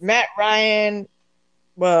 Matt Ryan.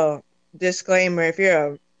 Well, disclaimer: if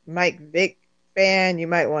you're a Mike Vick fan, you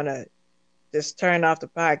might want to just turn off the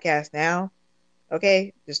podcast now.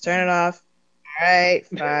 Okay, just turn it off. All right,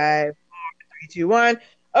 5, 4, 3, 2, 1.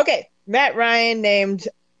 Okay, Matt Ryan named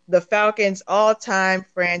the Falcons all-time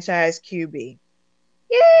franchise QB.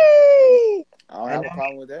 Yay! I don't have a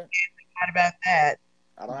problem with that. Not about that.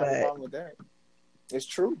 I don't have a problem with that. It's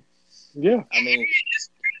true. Yeah. I mean,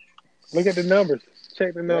 look at the numbers.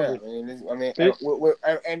 Check the numbers. Yeah,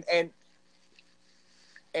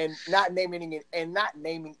 and not naming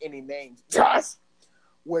any names. Josh,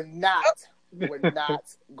 we're not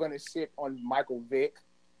gonna shit on Michael Vick.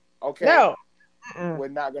 Okay. No. We're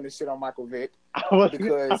not gonna shit on Michael Vick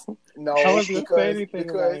because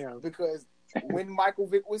when Michael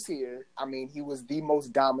Vick was here, I mean, he was the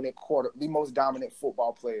most dominant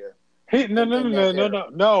football player. No,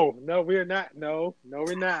 we're not. No,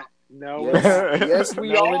 we're not. No, yes,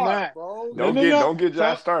 we are. We're not. Bro. Don't get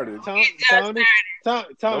Josh started. Tony,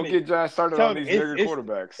 don't get Josh started on these nigger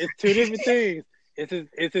quarterbacks. It's two different things.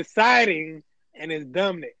 It's exciting and it's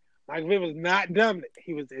dominant. Michael Vick was not dominant.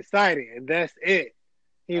 He was exciting, and that's it.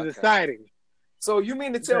 He was exciting. So you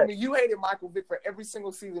mean to tell me you hated Michael Vick for every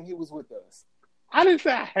single season he was with us? I didn't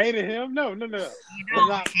say I hated him. No.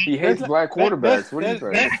 He hates black quarterbacks. What do you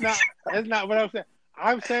think? That's not what I'm saying.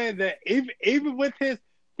 I'm saying that even with his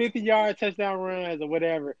 50-yard touchdown runs or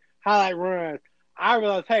whatever, highlight runs, I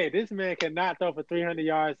realized, hey, this man cannot throw for 300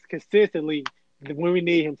 yards consistently when we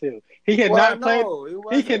need him to. He cannot play.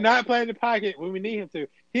 He cannot play in the pocket when we need him to.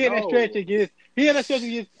 He had a stretch against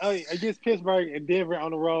Pittsburgh and Denver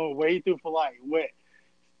on the road where he threw for like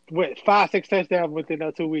 5-6 touchdowns within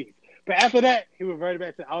those 2 weeks. But after that, he reverted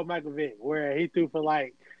back to old Michael Vick, where he threw for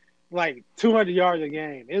like 200 yards a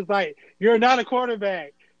game. It's like you're not a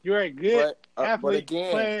quarterback. You're a good athlete.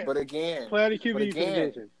 Play the QB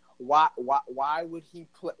position. Why would he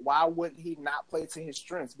play? Why would he not play to his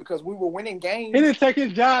strengths? Because we were winning games. He didn't take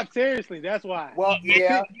his job seriously. That's why. Well,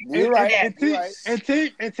 yeah, you're right. And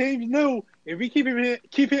teams knew if we keep him.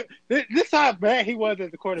 This is how bad he was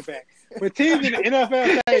as a quarterback. But teams in the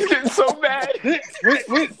NFL say it's so bad.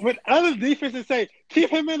 When other defenses say keep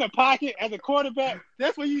him in the pocket as a quarterback,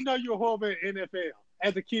 that's when you know you're horrible in the NFL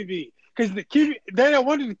as a QB. Because the QB, they don't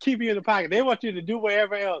want you to keep you in the pocket. They want you to do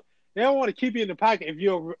whatever else. They don't want to keep you in the pocket if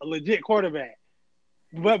you're a legit quarterback.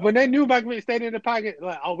 But when they knew Michael Vick stayed in the pocket,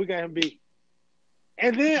 like, oh, we got him beat.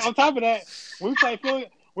 And then on top of that, we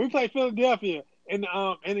played Philadelphia in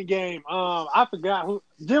the game. I forgot who.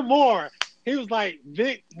 Jim Moore. He was like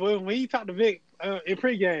Vic when he talked to Vic in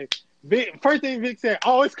pregame. First thing Vic said,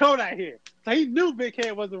 "Oh, it's cold out here." So he knew Vic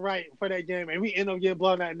Head wasn't right for that game, and we ended up getting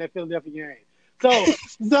blown out in that Philadelphia game.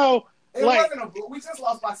 So. It wasn't a blue. We just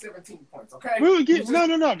lost by 17 points, okay? We would get no.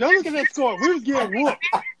 Don't look at that score. We was getting whooped.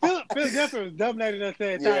 Philadelphia was dominating us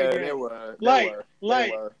that entire game. They were. Like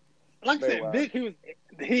I said, Vic,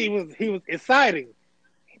 he was exciting.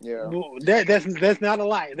 Yeah, that's not a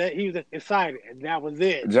lie. That he was excited, and that was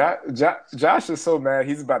it. Josh is so mad.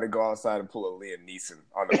 He's about to go outside and pull a Liam Neeson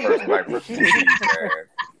on the first black person man.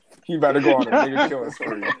 He about to go on a nigga killing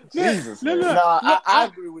spree. Jesus, man. I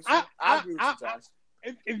agree with you. I agree with you, Josh.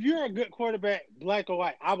 If you're a good quarterback, black or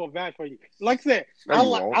white, I will vouch for you. Like I said, you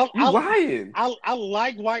lying. I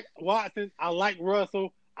like Watson. I like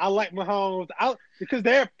Russell. I like Mahomes. Because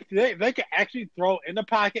they can actually throw in the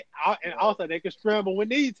pocket, and also they can scramble when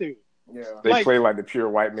need to. Yeah, they play like the pure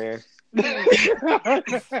white man. They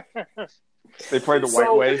play the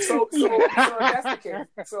white way. So if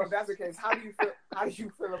that's the case, how do you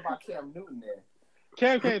feel about Cam Newton then?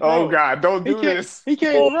 Cam can't throw. Oh God, don't do this. He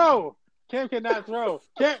can't throw. Cam cannot throw.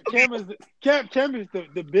 Cam is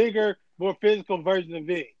the bigger, more physical version of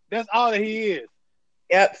Vic. That's all that he is.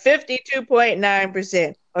 Yep,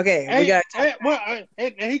 52.9%. Okay, we got.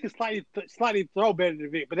 And he can slightly throw better than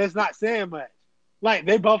Vic, but that's not saying much. Like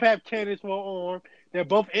they both have cannons for arm. They're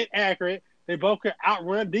both inaccurate. They both can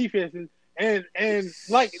outrun defenses, and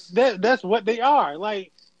like that's what they are.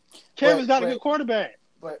 Like Cam is not a good quarterback.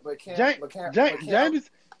 But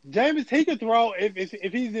James, he can throw if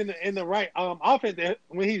he's in the right offense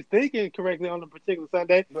when he's thinking correctly on a particular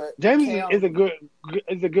Sunday. But James is a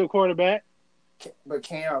good quarterback. But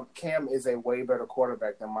Cam is a way better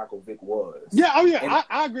quarterback than Michael Vick was. Yeah,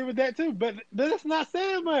 I agree with that too. But that's not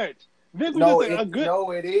saying much. Vick was a good.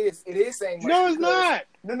 No, it is. It is saying much. No, it's not.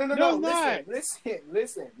 No.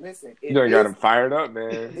 Listen. You done got him fired up,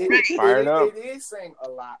 man. Fired up. It is saying a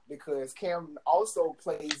lot because Cam also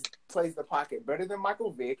plays the pocket better than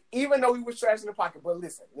Michael Vick, even though he was trash in the pocket. But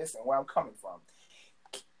listen, where I'm coming from.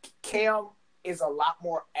 Cam is a lot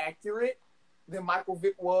more accurate than Michael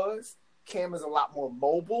Vick was. Cam is a lot more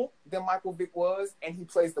mobile than Michael Vick was, and he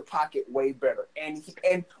plays the pocket way better. And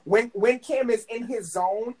when Cam is in his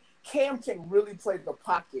zone, Cam can really play the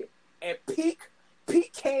pocket. And peak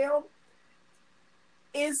Cam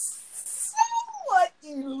is somewhat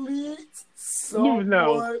elite.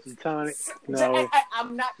 No, Tony. No.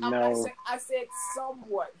 I'm not saying, I said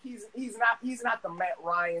somewhat. He's not the Matt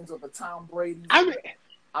Ryans or the Tom Brady's.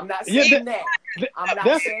 I'm not saying that. I'm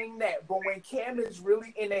not saying that. But when Cam is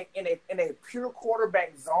really in a pure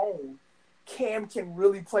quarterback zone, Cam can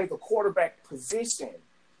really play the quarterback position.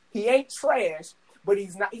 He ain't trash, but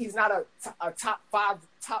he's not a top five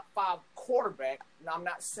quarterback. No, I'm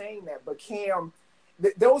not saying that. But Cam,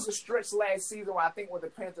 there was a stretch last season where I think when the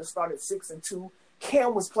Panthers started 6-2,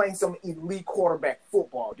 Cam was playing some elite quarterback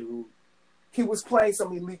football, dude. He was playing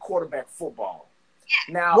some elite quarterback football.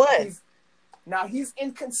 Now he's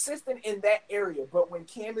inconsistent in that area, but when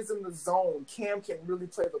Cam is in the zone, Cam can really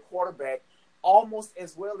play the quarterback almost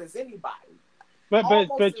as well as anybody. But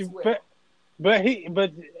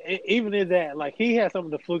even in that, like he has some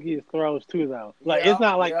of the flukiest throws too, though. Like it's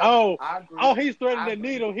not like he's threading the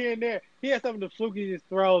needle here and there. He has some of the flukiest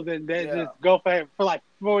throws and just go for like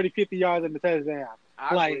 40, 50 yards in the touchdown.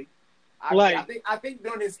 I think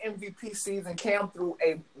during his MVP season, Cam threw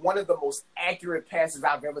one of the most accurate passes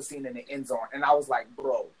I've ever seen in the end zone, and I was like,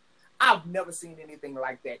 bro, I've never seen anything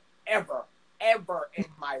like that ever ever in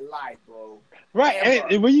my life, bro. Right.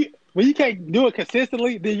 And when you can't do it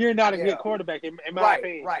consistently, then you're not a good quarterback, in my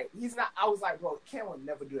opinion. Right. He's not. I was like, bro, Cam will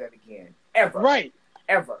never do that again, ever. Right.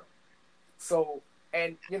 Ever. So,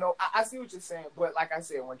 and I see what you're saying, but like I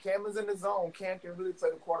said, when Cam is in the zone, Cam can really play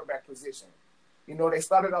the quarterback position. They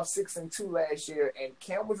started off 6-2 last year, and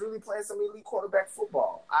Cam was really playing some elite quarterback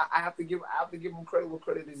football. I have to give him credit where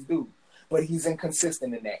credit is due, but he's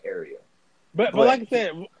inconsistent in that area. But like I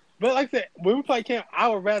said, when we play Cam, I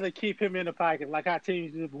would rather keep him in the pocket. Like our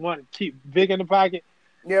teams just want to keep Vic in the pocket.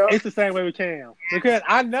 Yeah, it's the same way with Cam because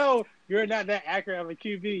I know you're not that accurate of a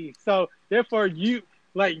QB, so therefore you're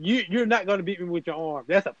not going to beat me with your arm.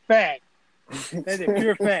 That's a fact. That's a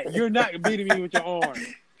pure fact. You're not beating me with your arm.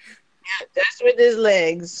 Just with his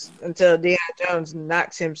legs until Deion Jones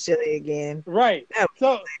knocks him silly again. Right.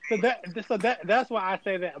 So that's why I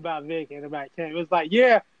say that about Vic and about Cam. It was like,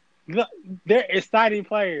 yeah, they're exciting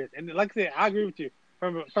players, and like I said, I agree with you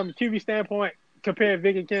from a QB standpoint. Compared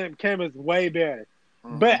Vic and Cam is way better.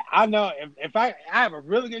 Mm-hmm. But I know if I have a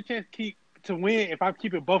really good chance to win if I'm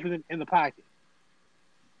keeping both of them in the pocket.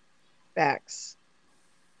 Facts.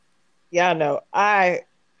 Y'all know I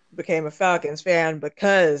became a Falcons fan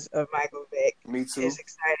because of Michael Vick. Me too. His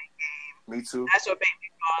exciting game. Me too. That's what made me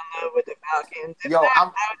fall in love with the Falcons. I'm a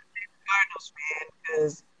Cardinals fan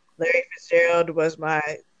because Larry Fitzgerald was my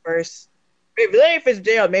first. Larry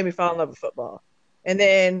Fitzgerald made me fall in love with football, and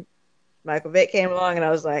then Michael Vick came along, and I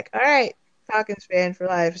was like, all right, Falcons fan for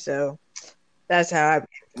life. So that's how I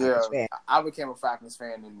became a Falcons fan. I became a Falcons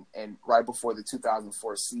fan, and right before the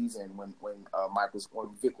 2004 season, when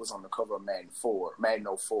Vic was on the cover of Madden 04,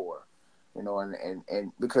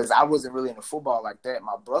 and because I wasn't really into football like that,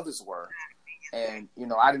 my brothers were, and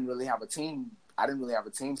I didn't really have a team.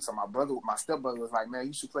 So my stepbrother was like, man,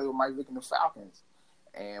 you should play with Mike Vick and the Falcons.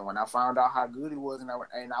 And when I found out how good he was, and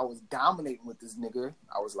I was dominating with this nigga,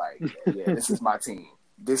 I was like, yeah, this is my team.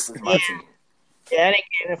 This is my team. Yeah, I didn't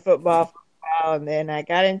get into football for a while, and then I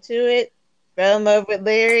got into it, fell in love with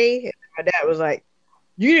Larry, and my dad was like,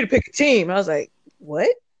 you need to pick a team. I was like, what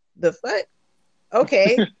the fuck?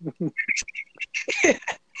 Okay.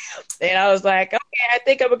 And I was like, okay, I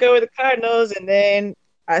think I'm going to go with the Cardinals. And then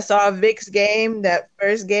I saw Vic's game, that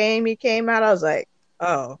first game he came out. I was like,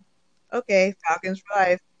 oh, okay, Falcons for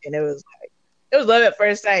life. And it was love at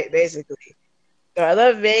first sight, basically. So I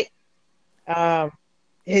love Vic.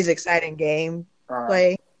 His exciting game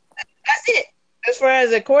play. That's it. As far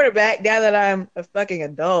as a quarterback, now that I'm a fucking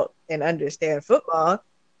adult and understand football,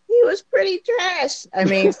 he was pretty trash. I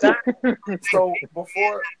mean, sorry. So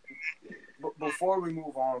before we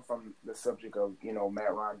move on from the subject of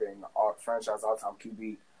Matt Ryan being the franchise all-time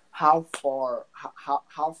QB, how far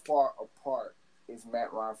apart is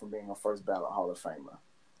Matt Ryan from being a first ballot Hall of Famer?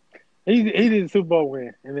 He did a Super Bowl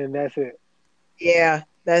win, and then that's it. Yeah,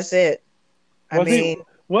 that's it.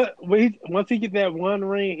 Once he get that one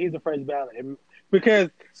ring, he's a first ballot. Because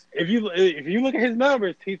if you look at his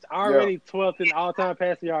numbers, he's already 12th in all-time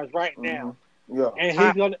passing yards right now. Yeah,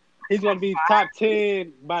 and he's gonna be top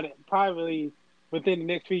 10 probably within the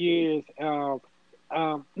next few years. No,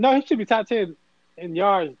 he should be top 10 in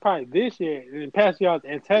yards probably this year, in passing yards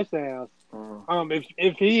and touchdowns.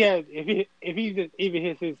 If he just even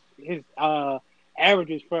hits his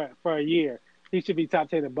averages for a year, he should be top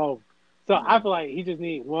 10 in both. So I feel like he just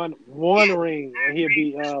needs one ring and he'll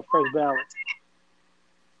be first ballot.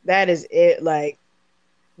 That is it. Like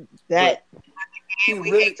that. If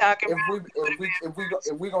we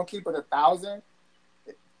gonna keep it 1,000,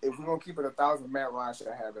 Matt Ryan should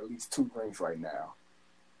have at least 2 rings right now.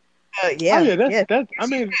 Yeah. That's. I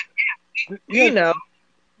mean,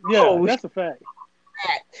 that's a fact.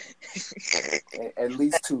 At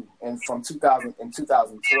least 2. And from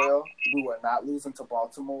 2012, we were not losing to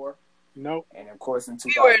Baltimore. Nope. And of course, in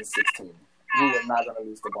 2016, we were not going to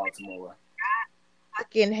lose to Baltimore.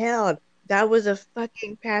 Fucking hell, that was a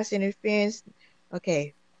fucking pass interference.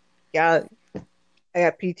 Okay, y'all, I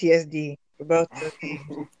got PTSD for both of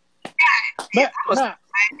them.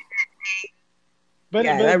 But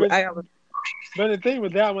the thing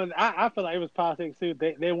with that one, I feel like it was politics too.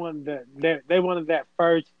 They wanted that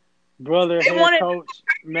first brother head coach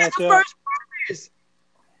matchup.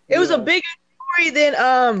 It was a bigger story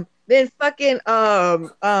than fucking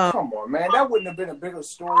Come on, man, that wouldn't have been a bigger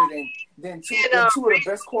story than two of the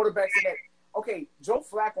best quarterbacks in that. Okay, Joe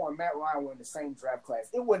Flacco and Matt Ryan were in the same draft class.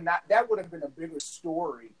 That would have been a bigger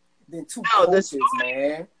story than two coaches,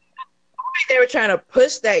 man. They were trying to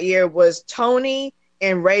push that year was Tony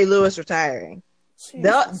and Ray Lewis retiring.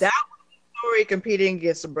 That was the story competing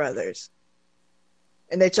against the brothers.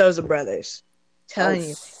 And they chose the brothers. Telling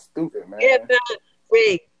you. Stupid, man. NFL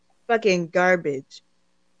rigged. fucking garbage.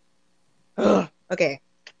 Ugh. Okay.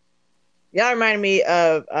 Y'all reminded me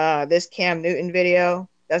of this Cam Newton video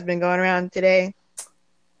that's been going around today.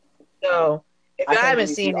 So if y'all haven't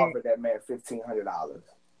seen he it, offered that man $1,500. God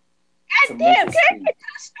damn, can I get to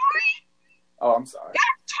the story? Oh, I'm sorry. God,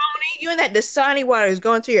 Tony, you and that Dasani water is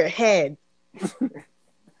going to your head.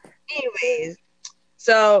 Anyways,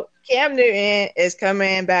 so Cam Newton is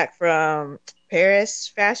coming back from Paris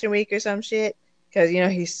Fashion Week or some shit. Because,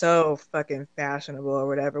 he's so fucking fashionable or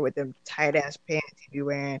whatever with them tight-ass pants he be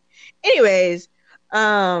wearing. Anyways,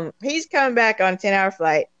 he's coming back on a 10-hour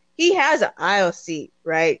flight. He has an aisle seat,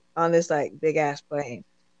 right, on this, big-ass plane.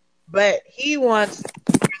 But he wants...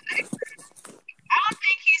 I don't think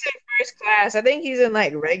he's in first class. I think he's in,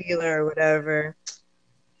 regular or whatever.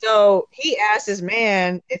 So he asked his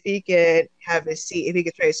man if he could have his seat, if he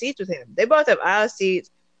could trade seats with him. They both have aisle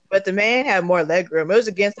seats, but the man had more leg room. It was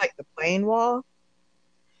against, the plane wall.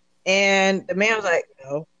 And the man was like,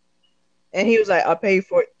 no. And he was like, I'll pay you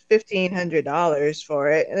for $1,500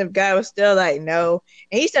 for it. And the guy was still like, no.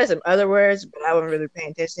 And he said some other words, but I wasn't really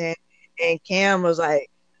paying attention. And Cam was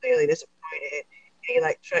clearly disappointed. And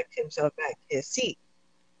he trucked himself back to his seat.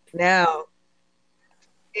 Now,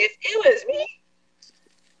 if it was me,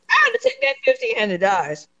 I would have taken that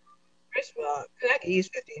 $1,500. First of all, because I could use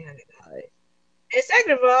 $1,500. And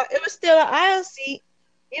second of all, it was still an aisle seat.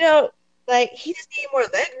 He just needed more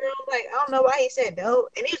leg room. I don't know why he said no.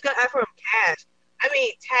 And he was going to offer him cash. I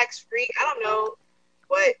mean, tax-free. I don't know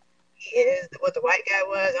what he is, what the white guy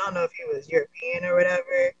was. I don't know if he was European or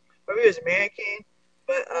whatever, or if he was American.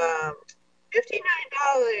 But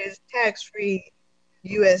 $1,500 tax-free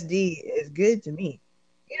USD is good to me.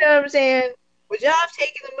 You know what I'm saying? Would y'all have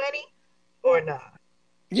taken the money or not?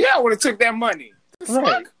 Yeah, I would have took that money.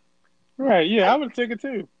 Right. Yeah, I would have took it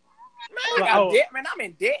too. Man, I got debt. Man, I'm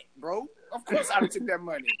in debt, bro. Of course I would have took that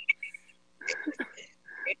money.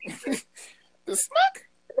 The smoke?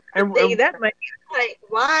 I'm thinking that money.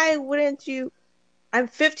 Why wouldn't you? I'm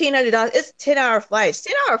 $1,500. It's 10-hour flights.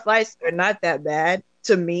 10-hour flights are not that bad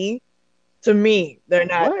to me. To me, they're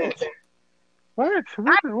not that bad. What?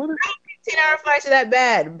 10-hour flights are that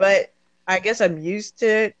bad, but I guess I'm used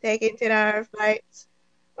to taking 10-hour flights.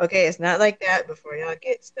 Okay, it's not like that before y'all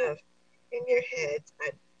get stuff in your heads.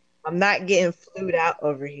 I'm not getting flued out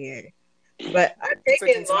over here. But I'm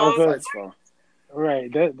taking long flights.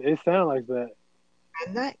 Right, it sounds like that.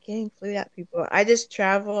 I'm not getting flued out, people. I just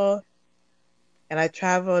travel, and I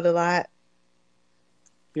traveled a lot.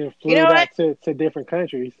 You're flued out to different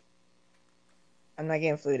countries. I'm not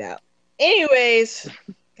getting flued out. Anyways,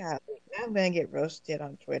 God, I'm going to get roasted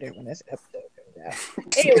on Twitter when this episode comes out.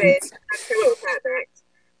 Anyways,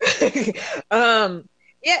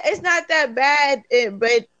 yeah, it's not that bad,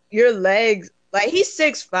 but your legs, he's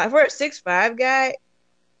 6'5". For a 6'5" guy,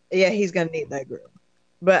 yeah, he's gonna need leg room.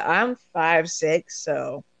 But I'm 5'6",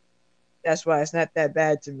 so that's why it's not that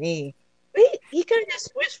bad to me. But he could have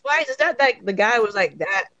just switched flights. It's not like the guy was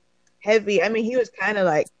that heavy. I mean, he was kind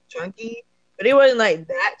of chunky, but he wasn't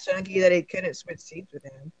that chunky that he couldn't switch seats with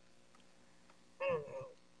him. I don't know.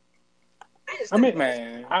 I mean,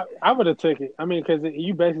 man, I would have took it. I mean, because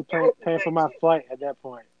you basically paying for my flight at that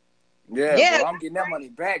point. Yeah, bro, I'm getting that money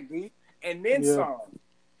back, dude, and then some.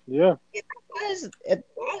 Yeah. It was a flight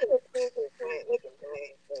looking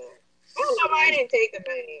great. I don't know why I didn't take the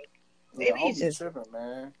money. Maybe he's just tripping,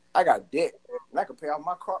 man. I got debt, and I could pay off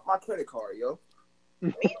my credit card, yo.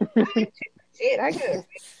 Shit, I could have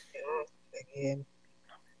paid it off again.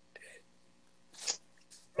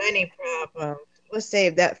 Money problem. Let's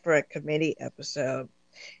save that for a committee episode.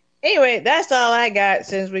 Anyway, that's all I got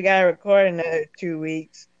since we got to record another 2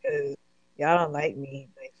 weeks because y'all don't like me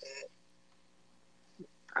like that.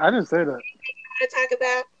 I didn't say that. Anything you want to talk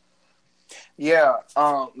about? Yeah,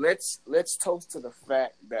 let's toast to the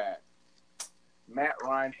fact that Matt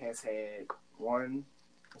Ryan has had Malarkey,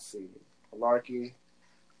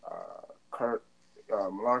 Kurt,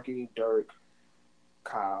 Malarkey, Dirk,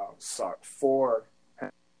 Kyle, Sark, four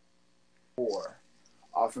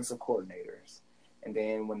offensive coordinators, and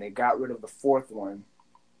then when they got rid of the fourth one,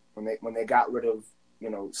 when they got rid of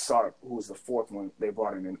Sark, who was the fourth one, they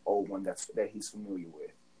brought in an old one that he's familiar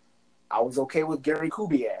with. I was okay with Gary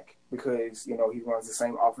Kubiak because he runs the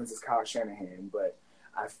same offense as Kyle Shanahan, but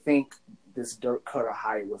I think this Dirk Cutter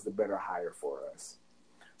hire was the better hire for us.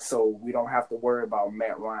 So we don't have to worry about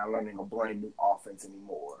Matt Ryan learning a brand new offense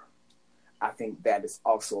anymore. I think that is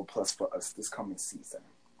also a plus for us this coming season.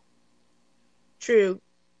 True.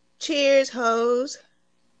 Cheers, hoes.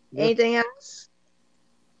 Yep. Anything else?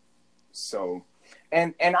 So,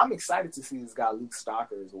 and I'm excited to see this guy Luke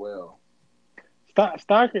Stocker as well.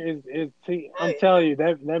 Stalker is I'm telling you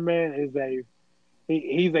that man is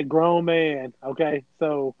he's a grown man. Okay,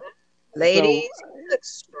 so Ladies, he looks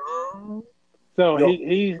strong. So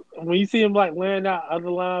he when you see him like laying out other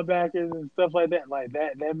linebackers and stuff like that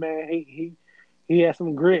man he has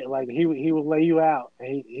some grit. Like he will lay you out.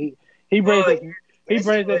 And he brings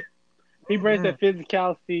that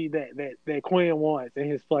physicality that Quinn wants in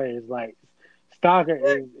his players. Like Stalker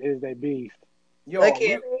is a beast. We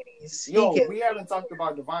haven't talked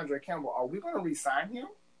about Devondre Campbell. Are we going to re-sign him?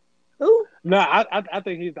 Who? No, I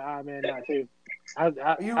think he's the odd man now too.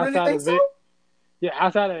 You really think so? Yeah,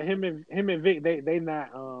 outside of him and Vic, they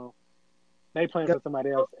not they playing for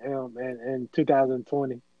somebody else in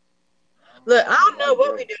 2020. Look, I don't know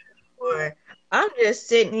what we did before. I'm just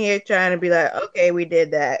sitting here trying to be like, okay, we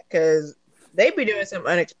did that because they be doing some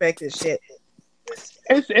unexpected shit.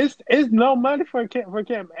 It's no money for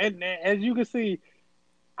Cam, and as you can see,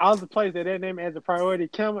 all the players that name as a priority,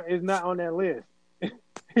 Campbell is not on that list.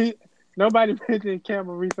 Nobody mentioned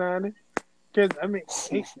Campbell resigning because I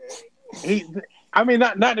mean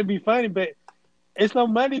not to be funny, but it's no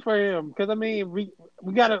money for him because I mean we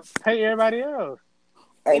gotta pay everybody else.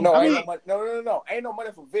 Ain't no money. No. Ain't no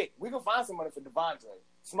money for Vic. We can find some money for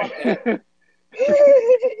Devondre.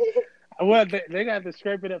 Well, they got to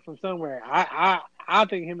scrape it up from somewhere. I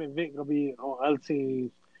think him and Vic will be on other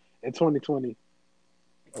teams in 2020.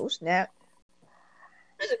 Oh snap!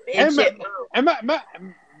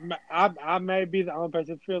 I may be the only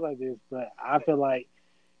person who feels like this, but I feel like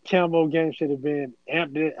Campbell game should have been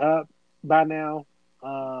amped it up by now.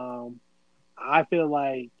 I feel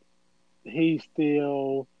like he's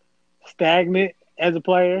still stagnant as a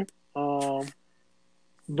player.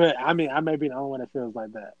 But I mean, I may be the only one that feels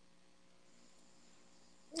like that.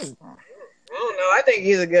 I don't know. I think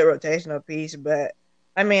he's a good rotational piece, but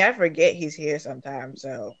I mean, I forget he's here sometimes.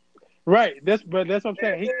 So right, that's what I'm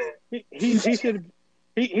saying. He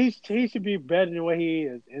should be better than what he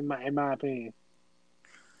is in my opinion.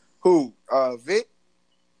 Who? Vic?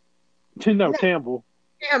 No, Campbell.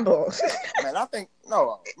 I think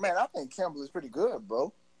Campbell is pretty good,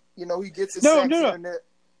 bro. You know, he gets his sacks in there.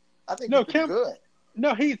 I think he's pretty good.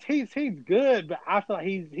 No, he's good, but I feel like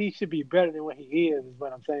he should be better than what he is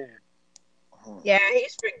what I'm saying. Yeah,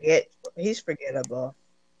 he's forgettable.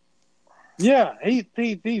 Yeah, he's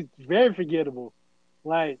very forgettable.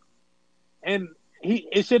 Like, and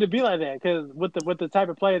it shouldn't be like that because with the type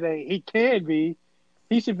of player that he can be,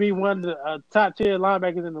 he should be one of the top tier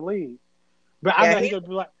linebackers in the league. But I know he's gonna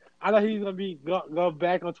be like, I know he's gonna be go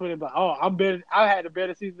back on Twitter, but I'm better. I had a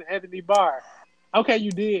better season than Anthony Barr. Okay,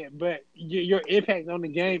 you did, but your impact on the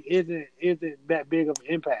game isn't that big of an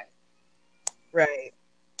impact. Right.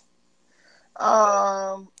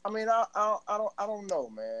 I mean, I don't know,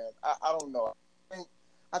 man. I don't know.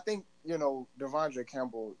 I think you know Devondre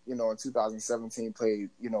Campbell, you know, in 2017 played,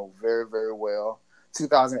 you know, very very well.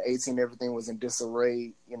 2018, everything was in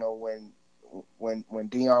disarray. You know, when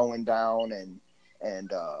Dion went down and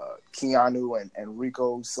Keanu and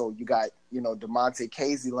Rico, so you got, you know, DeMonte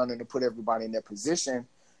Casey learning to put everybody in their position.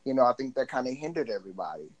 You know, I think that kind of hindered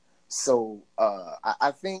everybody. So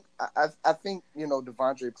I think you know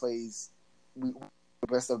Devondre plays the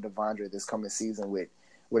best of Devondre this coming season with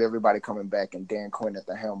everybody coming back and Dan Quinn at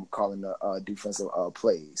the helm calling the defensive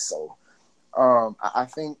plays. So I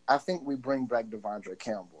think we bring back Devondre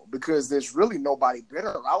Campbell because there's really nobody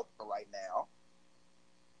better out there right now.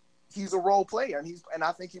 He's a role player, and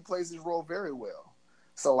I think he plays his role very well.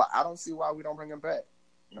 So I don't see why we don't bring him back.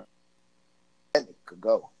 No. It could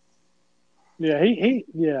go. Yeah,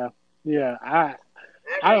 I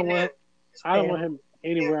don't want him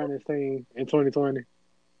anywhere on this team in 2020.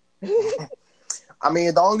 I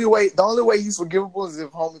mean, the only way he's forgivable is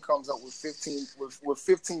if Homie comes up with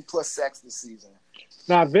 15 plus sacks this season.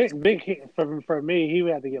 Now, Vic for me, he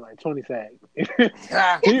would have to get like 20 sacks.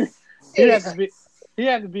 He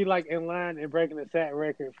had to be like in line and breaking the sack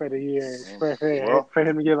record for the year for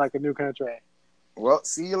him to get like a new contract. Well,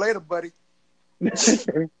 see you later, buddy.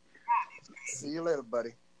 See you later,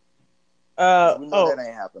 buddy. We know that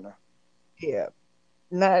ain't happening. Yeah,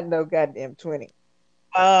 not no goddamn 20.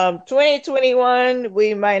 2021,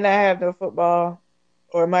 we might not have no football,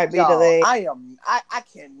 or it might be delayed. I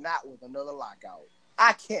cannot with another lockout.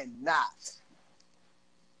 I cannot.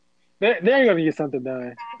 They're gonna get something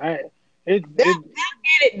done. They'll get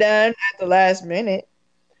it done at the last minute.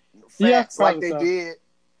 Facts, like they did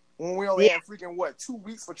when we only had freaking 2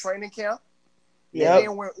 weeks for training camp. Yeah, and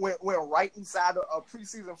then went right inside of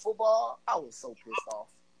preseason football. I was so pissed off.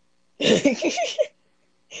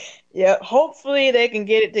 Yeah, hopefully they can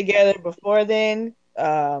get it together before then.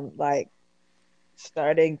 Like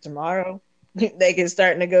starting tomorrow. they can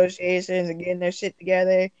start negotiations and getting their shit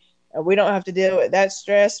together. And we don't have to deal with that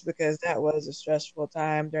stress because that was a stressful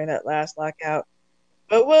time during that last lockout.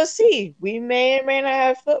 But we'll see. We may or may not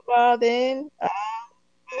have football then. But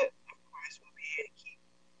of course, we'll be here to keep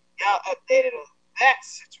y'all updated on that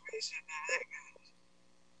situation.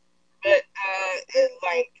 But it's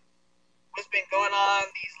like what's been going on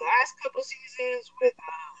these last couple seasons with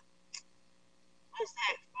what's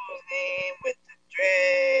that fool's name with the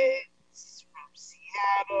dreads from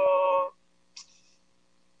Seattle?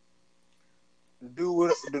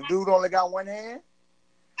 The dude only got one hand?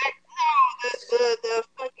 No, the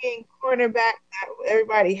fucking cornerback that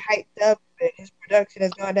everybody hyped up and his production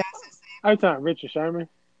has gone down since then. I'm talking Richard Sherman.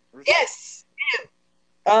 Yes.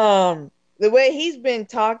 The way he's been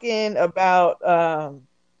talking about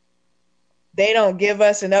they don't give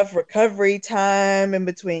us enough recovery time in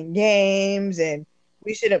between games and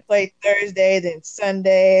we shouldn't play Thursday then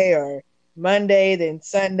Sunday or Monday then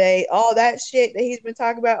Sunday. All that shit that he's been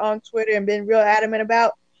talking about on Twitter and been real adamant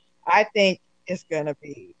about, I think it's going to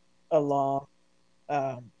be a long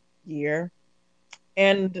year.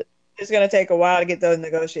 And it's going to take a while to get those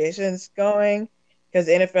negotiations going because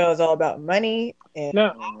the NFL is all about money. And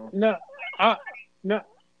I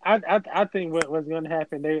think what's going to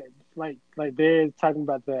happen, they they're talking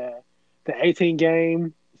about the 18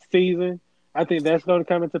 game season. I think that's going to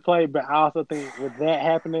come into play, but I also think with that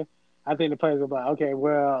happening, I think the players will be like, okay,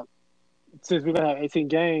 well, since we're going to have 18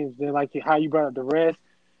 games, then like how you brought up the rest,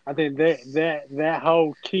 I think that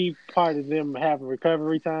whole key part of them having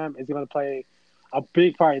recovery time is going to play a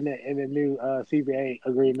big part in the new CBA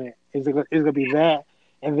agreement. It's going to be that,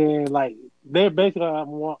 and then like they're basically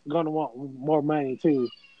going to want more money too.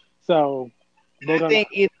 So I think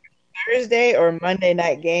either Thursday or Monday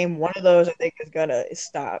night game, one of those I think is going to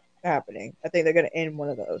stop happening. I think they're going to end one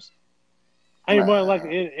of those. I mean, more like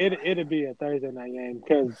it'll be a Thursday night game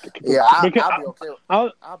because I'll be okay.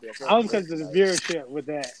 I'll be okay. Because of the viewership with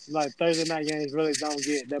that. Like Thursday night games really don't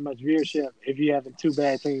get that much viewership if you have two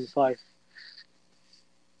bad teams play.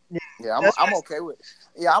 Yeah, I'm okay with.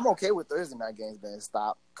 Yeah, I'm okay with Thursday night games being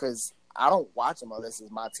stopped because I don't watch them unless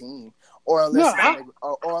it's my team or unless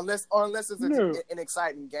it's an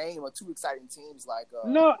exciting game or two exciting teams like.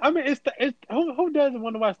 No, I mean it's who doesn't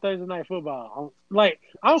want to watch Thursday night football? Like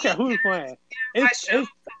I don't care who's playing. It's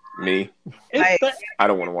me. I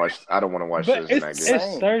don't want to watch. I don't want to watch Thursday night games.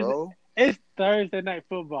 It's Thursday night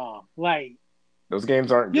football. Like those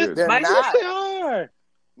games aren't good. They're not. Yes, they are.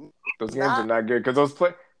 Those games are not good because those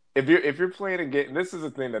play. If you're playing a game, this is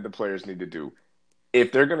the thing that the players need to do.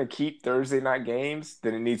 If they're going to keep Thursday night games,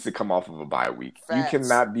 then it needs to come off of a bye week. Facts. You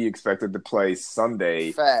cannot be expected to play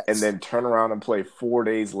Sunday and then turn around and play 4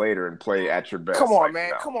 days later and play at your best. Come on,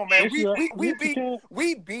 man. We beat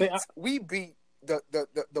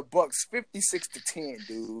the Bucks 56-10,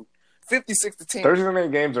 dude. 56-10. Thursday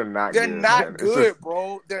night games are not They're good. not good,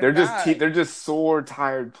 bro. They're just sore,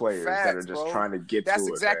 tired players that are just trying to get that's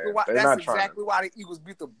through exactly it. Why. That's exactly why the Eagles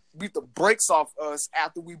beat the brakes off us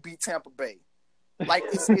after we beat Tampa Bay. Like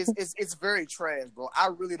it's very trash, bro. I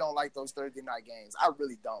really don't like those Thursday night games. I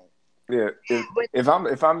really don't. Yeah, if I'm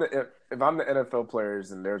the NFL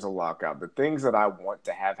players and there's a lockout, the things that I want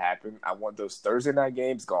to have happen, I want those Thursday night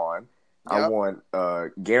games gone. Yep. I want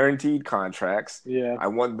guaranteed contracts. Yeah. I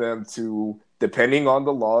want them to, depending on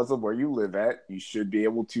the laws of where you live at, you should be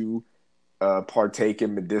able to partake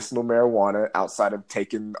in medicinal marijuana outside of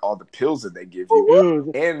taking all the pills that they give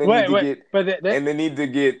you. And they need to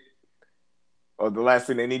get. Oh, the last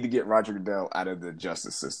thing, they need to get Roger Goodell out of the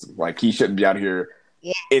justice system. Like, he shouldn't be out here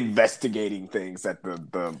investigating things that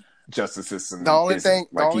the justice system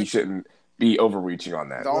he shouldn't be overreaching on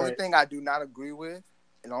that. The only thing I do not agree with,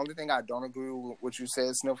 and the only thing I don't agree with what you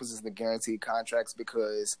said, Sniffles, is the guaranteed contracts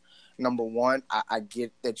because, number one, I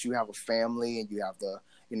get that you have a family and you have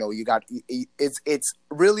it's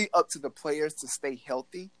really up to the players to stay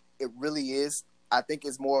healthy. It really is. I think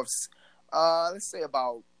it's more of, let's say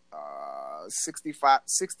about 65%,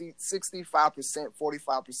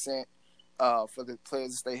 45%, for the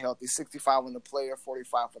players to stay healthy, 65 on the player,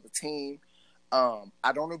 45 for the team.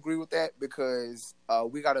 I don't agree with that because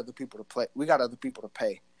we got other people to play. We got other people to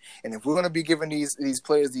pay, and if we're going to be giving these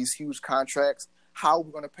players these huge contracts, how are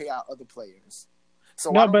we going to pay our other players?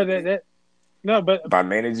 So but by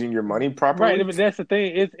managing your money properly, right? But that's the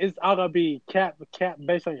thing. It's all going to be cap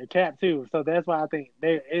based on your cap too. So that's why I think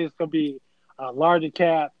it's going to be a larger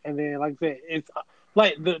cap, and then like I said, it's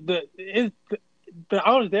like the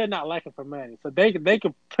owners, they're not lacking for money, so they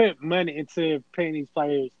could put money into paying these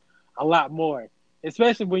players a lot more,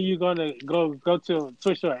 especially when you're gonna go to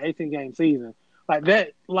switch to an 18 game season like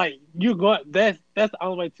that. Like that's the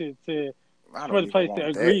only way to for the players to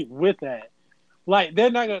agree with that. Like they're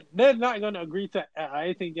not gonna agree to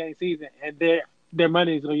an 18-game season, and their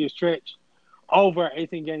money is gonna get stretched over an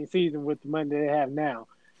 18-game season with the money they have now.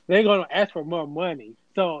 They're gonna ask for more money,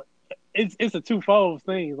 so it's a twofold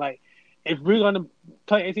thing. Like if we're gonna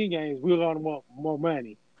play 18 games, we're gonna want more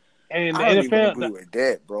money. And the I don't NFL even agree with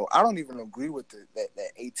that, bro. I don't even agree with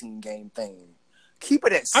that 18-game thing. Keep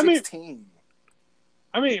it at 16.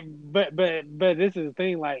 But this is the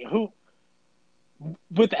thing. Like who?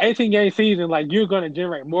 With the 18-game season, like you're gonna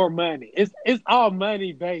generate more money. It's all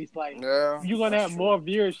money based. Like you're gonna have more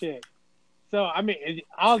viewership. So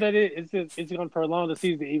all that it's gonna prolong the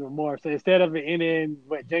season even more. So instead of it ending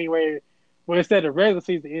January, instead of regular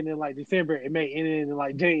season ending like December, it may end in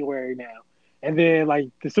like January now, and then like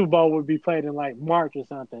the Super Bowl would be played in like March or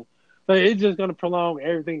something. So it's just gonna prolong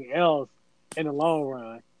everything else in the long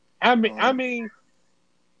run.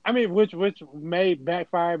 Which may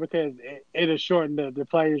backfire because it'll shorten the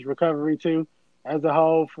players' recovery too, as a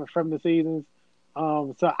whole from the seasons.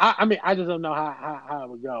 So I just don't know how it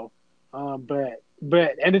would go. But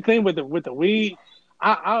and the thing with the weed,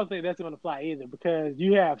 I don't think that's going to fly either because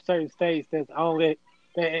you have certain states that's only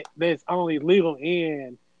legal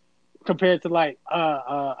in compared to like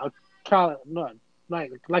a California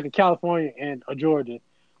and a Georgia,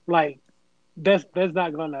 like. That's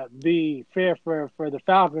not gonna be fair for the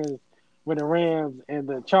Falcons when the Rams and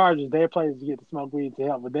the Chargers, their players get to smoke weed to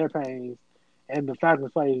help with their pains, and the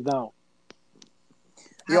Falcons players don't.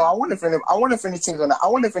 Yo, I wonder if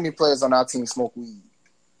any players on our team smoke weed.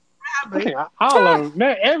 Okay, all of them,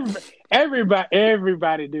 man.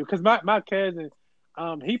 Everybody do. Because my cousin,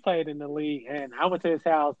 he played in the league, and I went to his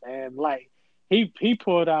house, and like he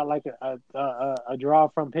pulled out like a draw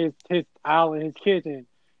from his aisle in his kitchen.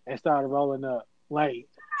 And started rolling up. Like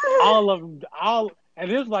all of them, and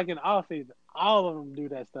this was like in the off season. All of them do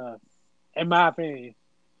that stuff, in my opinion.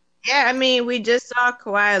 Yeah, we just saw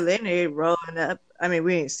Kawhi Leonard rolling up. We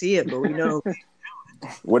didn't see it, but we know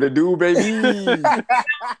what it do, baby. That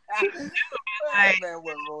man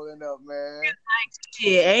was rolling up, man.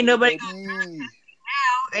 Shit, ain't nobody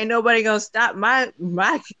gonna stop my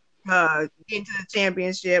getting to the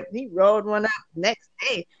championship. He rolled one up next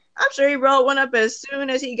day. I'm sure he rolled one up as soon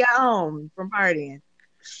as he got home from partying.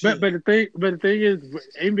 But the thing is,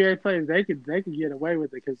 NBA players they can get away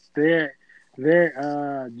with it because their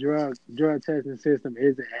drug testing system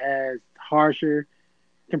isn't as harsher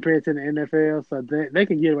compared to the NFL, so they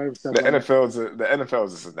can get away with stuff. The NFL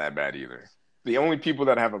isn't that bad either. The only people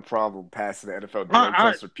that have a problem passing the NFL drug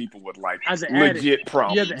test are people with like legit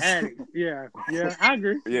problems. Yeah, the addicts. Yeah, I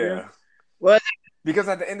agree. Yeah. What? Because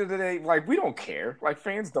at the end of the day, like we don't care. Like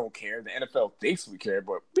fans don't care. The NFL thinks we care,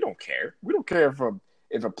 but we don't care. We don't care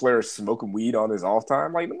if a player's smoking weed on his off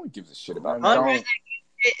time. Like no one gives a shit about that. Only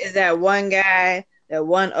is that one guy, that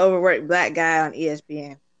one overworked black guy on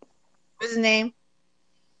ESPN. What's his name?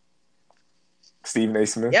 Stephen A.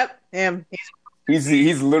 Smith. Yep, him.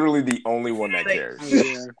 He's literally the only one that cares.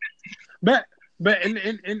 Yeah. But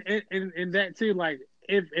in that too, like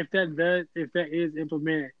if that is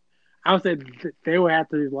implemented. I would say they would have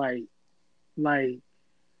to like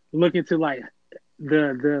look into like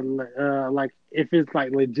the like if it's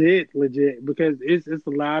like legit because it's a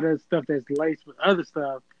lot of stuff that's laced with other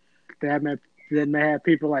stuff that may have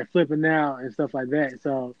people like flipping out and stuff like that.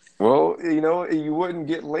 So well, you wouldn't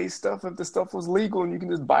get laced stuff if the stuff was legal and you can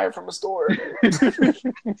just buy it from a store.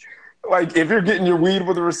 Like if you're getting your weed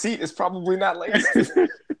with a receipt, it's probably not laced.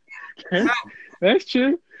 That's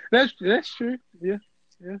true. That's true. Yeah.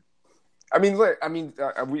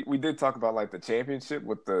 We did talk about like the championship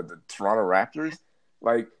with the Toronto Raptors.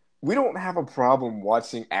 Like, we don't have a problem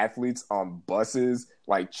watching athletes on buses,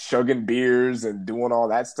 like chugging beers and doing all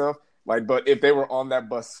that stuff. Like, but if they were on that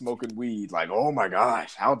bus smoking weed, like, oh my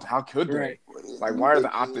gosh, how could they? Like, why are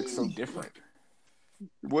the optics so different?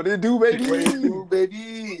 What it do, baby? What it do,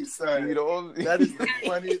 baby? Son, that is the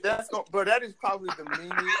funny. Bro, that is probably the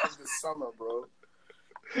meme of the summer, bro.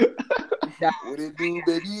 What it do,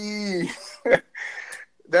 baby?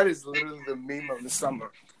 That is literally the meme of the summer.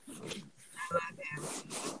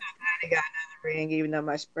 He got another ring, even though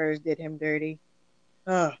my Spurs did him dirty.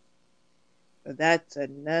 Oh, but that's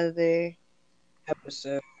another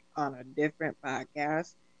episode on a different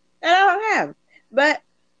podcast that I don't have. But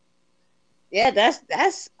yeah,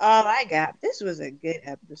 that's all I got. This was a good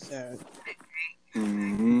episode.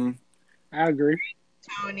 Mm-hmm. I agree.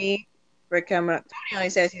 Tony for coming up. Tony only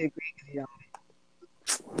says he's agreeing because he don't.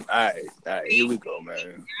 All right, here we go,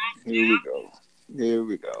 man. Here we go. Thanks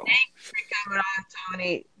for coming on,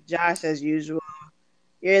 Tony. Josh, as usual,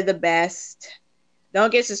 you're the best.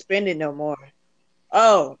 Don't get suspended no more.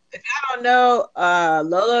 Oh, if y'all don't know,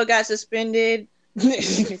 Lolo got suspended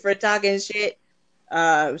for talking shit.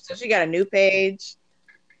 So she got a new page.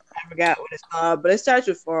 I forgot what it's called, but it starts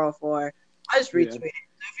with 404. I just retweet it. So if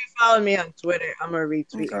you follow me on Twitter, I'm gonna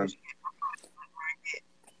retweet her. Get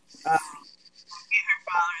her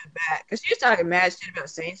followers back because she was talking mad shit about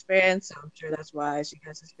Saints fans, so I'm sure that's why she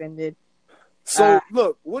got suspended. So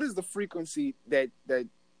look, what is the frequency that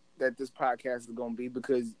this podcast is gonna be?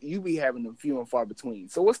 Because you be having them few and far between.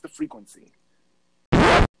 So what's the frequency?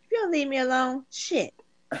 If you don't leave me alone, shit.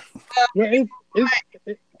 Yeah,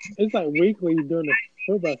 it's like weekly during the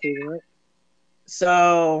football season, right?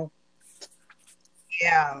 So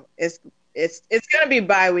yeah, it's gonna be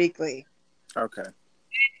bi-weekly. Okay.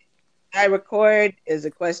 I record is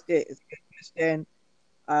a question. It's a good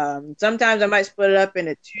question. Sometimes I might split it up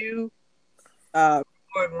into two.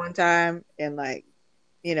 Record one time and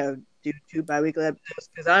do 2 bi-weekly episodes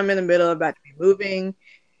because I'm in the middle of about to be moving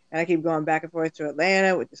and I keep going back and forth to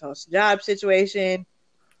Atlanta with this whole job situation.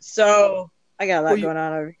 So I got a lot going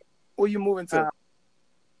on over here. Where you moving to?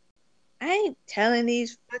 I ain't telling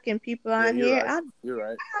these fucking people on here. Right.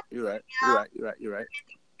 You're right.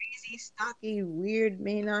 Crazy, stocky, weird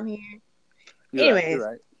men on here. Anyways, you're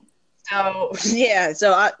right. So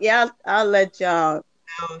yeah, I'll let y'all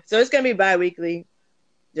know. So it's gonna be bi-weekly.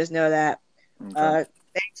 Just know that. Okay.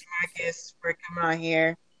 Thanks, Marcus, for coming on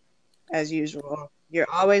here. As usual, you're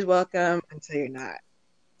always welcome until you're not.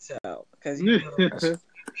 So, because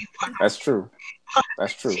that's true.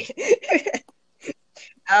 That's true.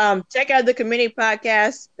 Check out the community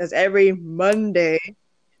podcast. That's every Monday.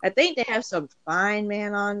 I think they have some fine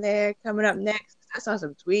man on there coming up next. I saw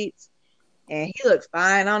some tweets, and he looks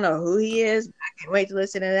fine. I don't know who he is. But I can't wait to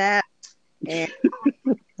listen to that. And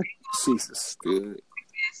Jesus, good.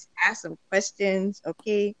 Ask some questions,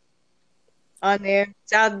 okay? On there.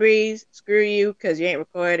 South Breeze, screw you, because you ain't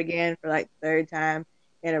recorded again for like the 3rd time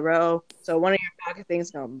in a row. So one of your pocket things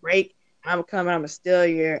is gonna break. I'm gonna steal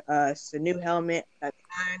your it's a new helmet. That's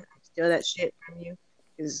fine. I'm steal that shit from you.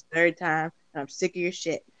 It's the 3rd time, and I'm sick of your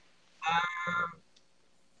shit.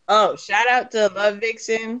 Shout out to Love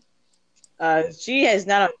Vixen. She is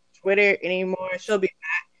not on Twitter anymore. She'll be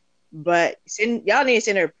back, but y'all need to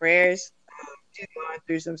send her prayers. She's going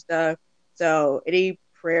through some stuff. So any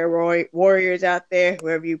prayer warriors out there,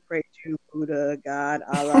 whoever you pray to, Buddha, God,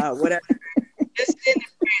 Allah, whatever, just send the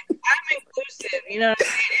prayers. I'm inclusive, you know what I'm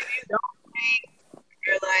saying? If you don't pray,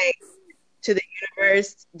 you're like to the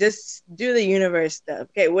universe, just do the universe stuff.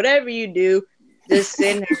 Okay, whatever you do, just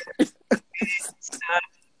send her stuff.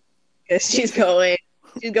 Because she's going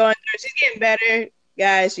through, she's getting better,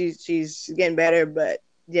 guys. She's getting better, but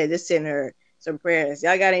yeah, just send her some prayers.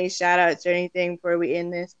 Y'all got any shout outs or anything before we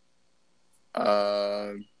end this? Shut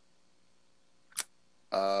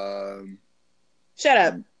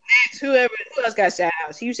up. Next, who else got shout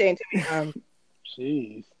outs? You saying to me,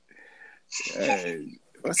 Jeez. Hey,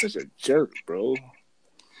 that's such a jerk, bro.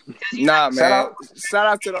 Nah, man. Shout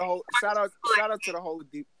out to the whole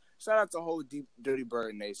deep dirty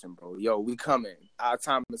bird nation, bro. Yo, we coming. Our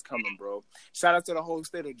time is coming, bro. Shout out to the whole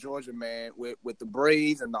state of Georgia, man, with the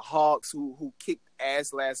Braves and the Hawks who kicked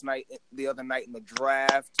ass the other night in the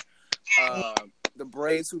draft. The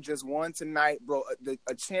Braves who just won tonight, bro.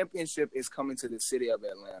 A championship is coming to the city of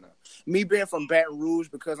Atlanta. Me being from Baton Rouge,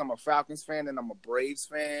 because I'm a Falcons fan and I'm a Braves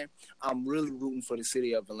fan, I'm really rooting for the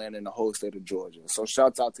city of Atlanta and the whole state of Georgia. So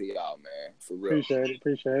shouts out to y'all, man. For real. Appreciate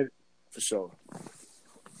it. For sure.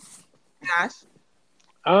 Josh?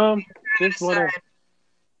 Just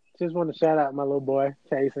want to shout out my little boy,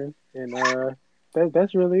 Kason. And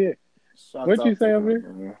that's really it. What'd you say over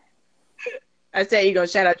here? I said you're going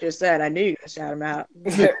to shout out your son. I knew you were going to shout him out.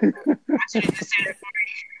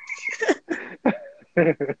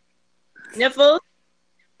 Niffle?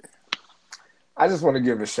 I just want to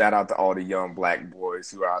give a shout out to all the young black boys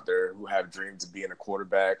who are out there who have dreams of being a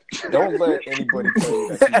quarterback. Don't let anybody tell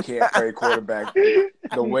you that you can't play quarterback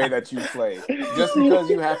the way that you play. Just because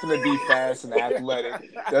you happen to be fast and athletic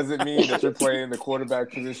doesn't mean that you're playing the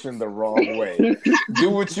quarterback position the wrong way. Do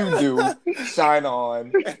what you do, shine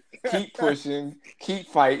on, keep pushing, keep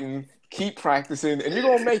fighting, keep practicing, and you're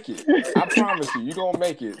gonna make it. I promise you're gonna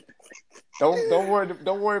make it. Don't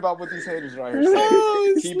worry about what these haters right here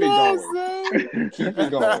say. Keep it going. Keep it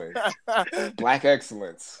going. Black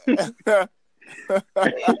excellence.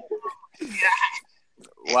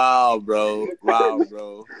 Wow, bro.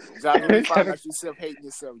 John, you find out yourself hating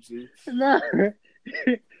yourself, G. No.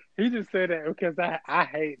 He just said that because I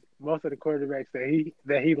hate most of the quarterbacks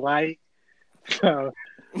that he liked. So,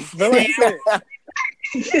 but like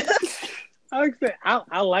I said,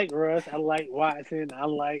 I like Russ. I like Watson. I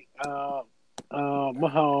like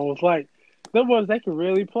Mahomes. Like, them boys, they can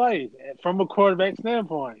really play from a quarterback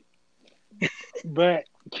standpoint. But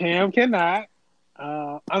Cam cannot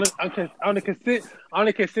on a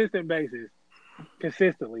consistent basis.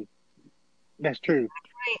 Consistently. That's true.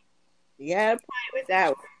 You got a point with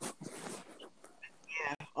that one.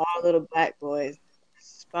 Yeah, all little black boys.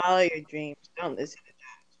 Just follow your dreams. Don't listen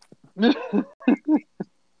to Josh.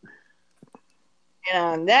 And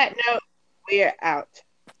on that note, we are out.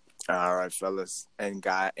 All right, fellas and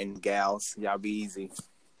gals, y'all be easy.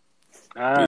 All right.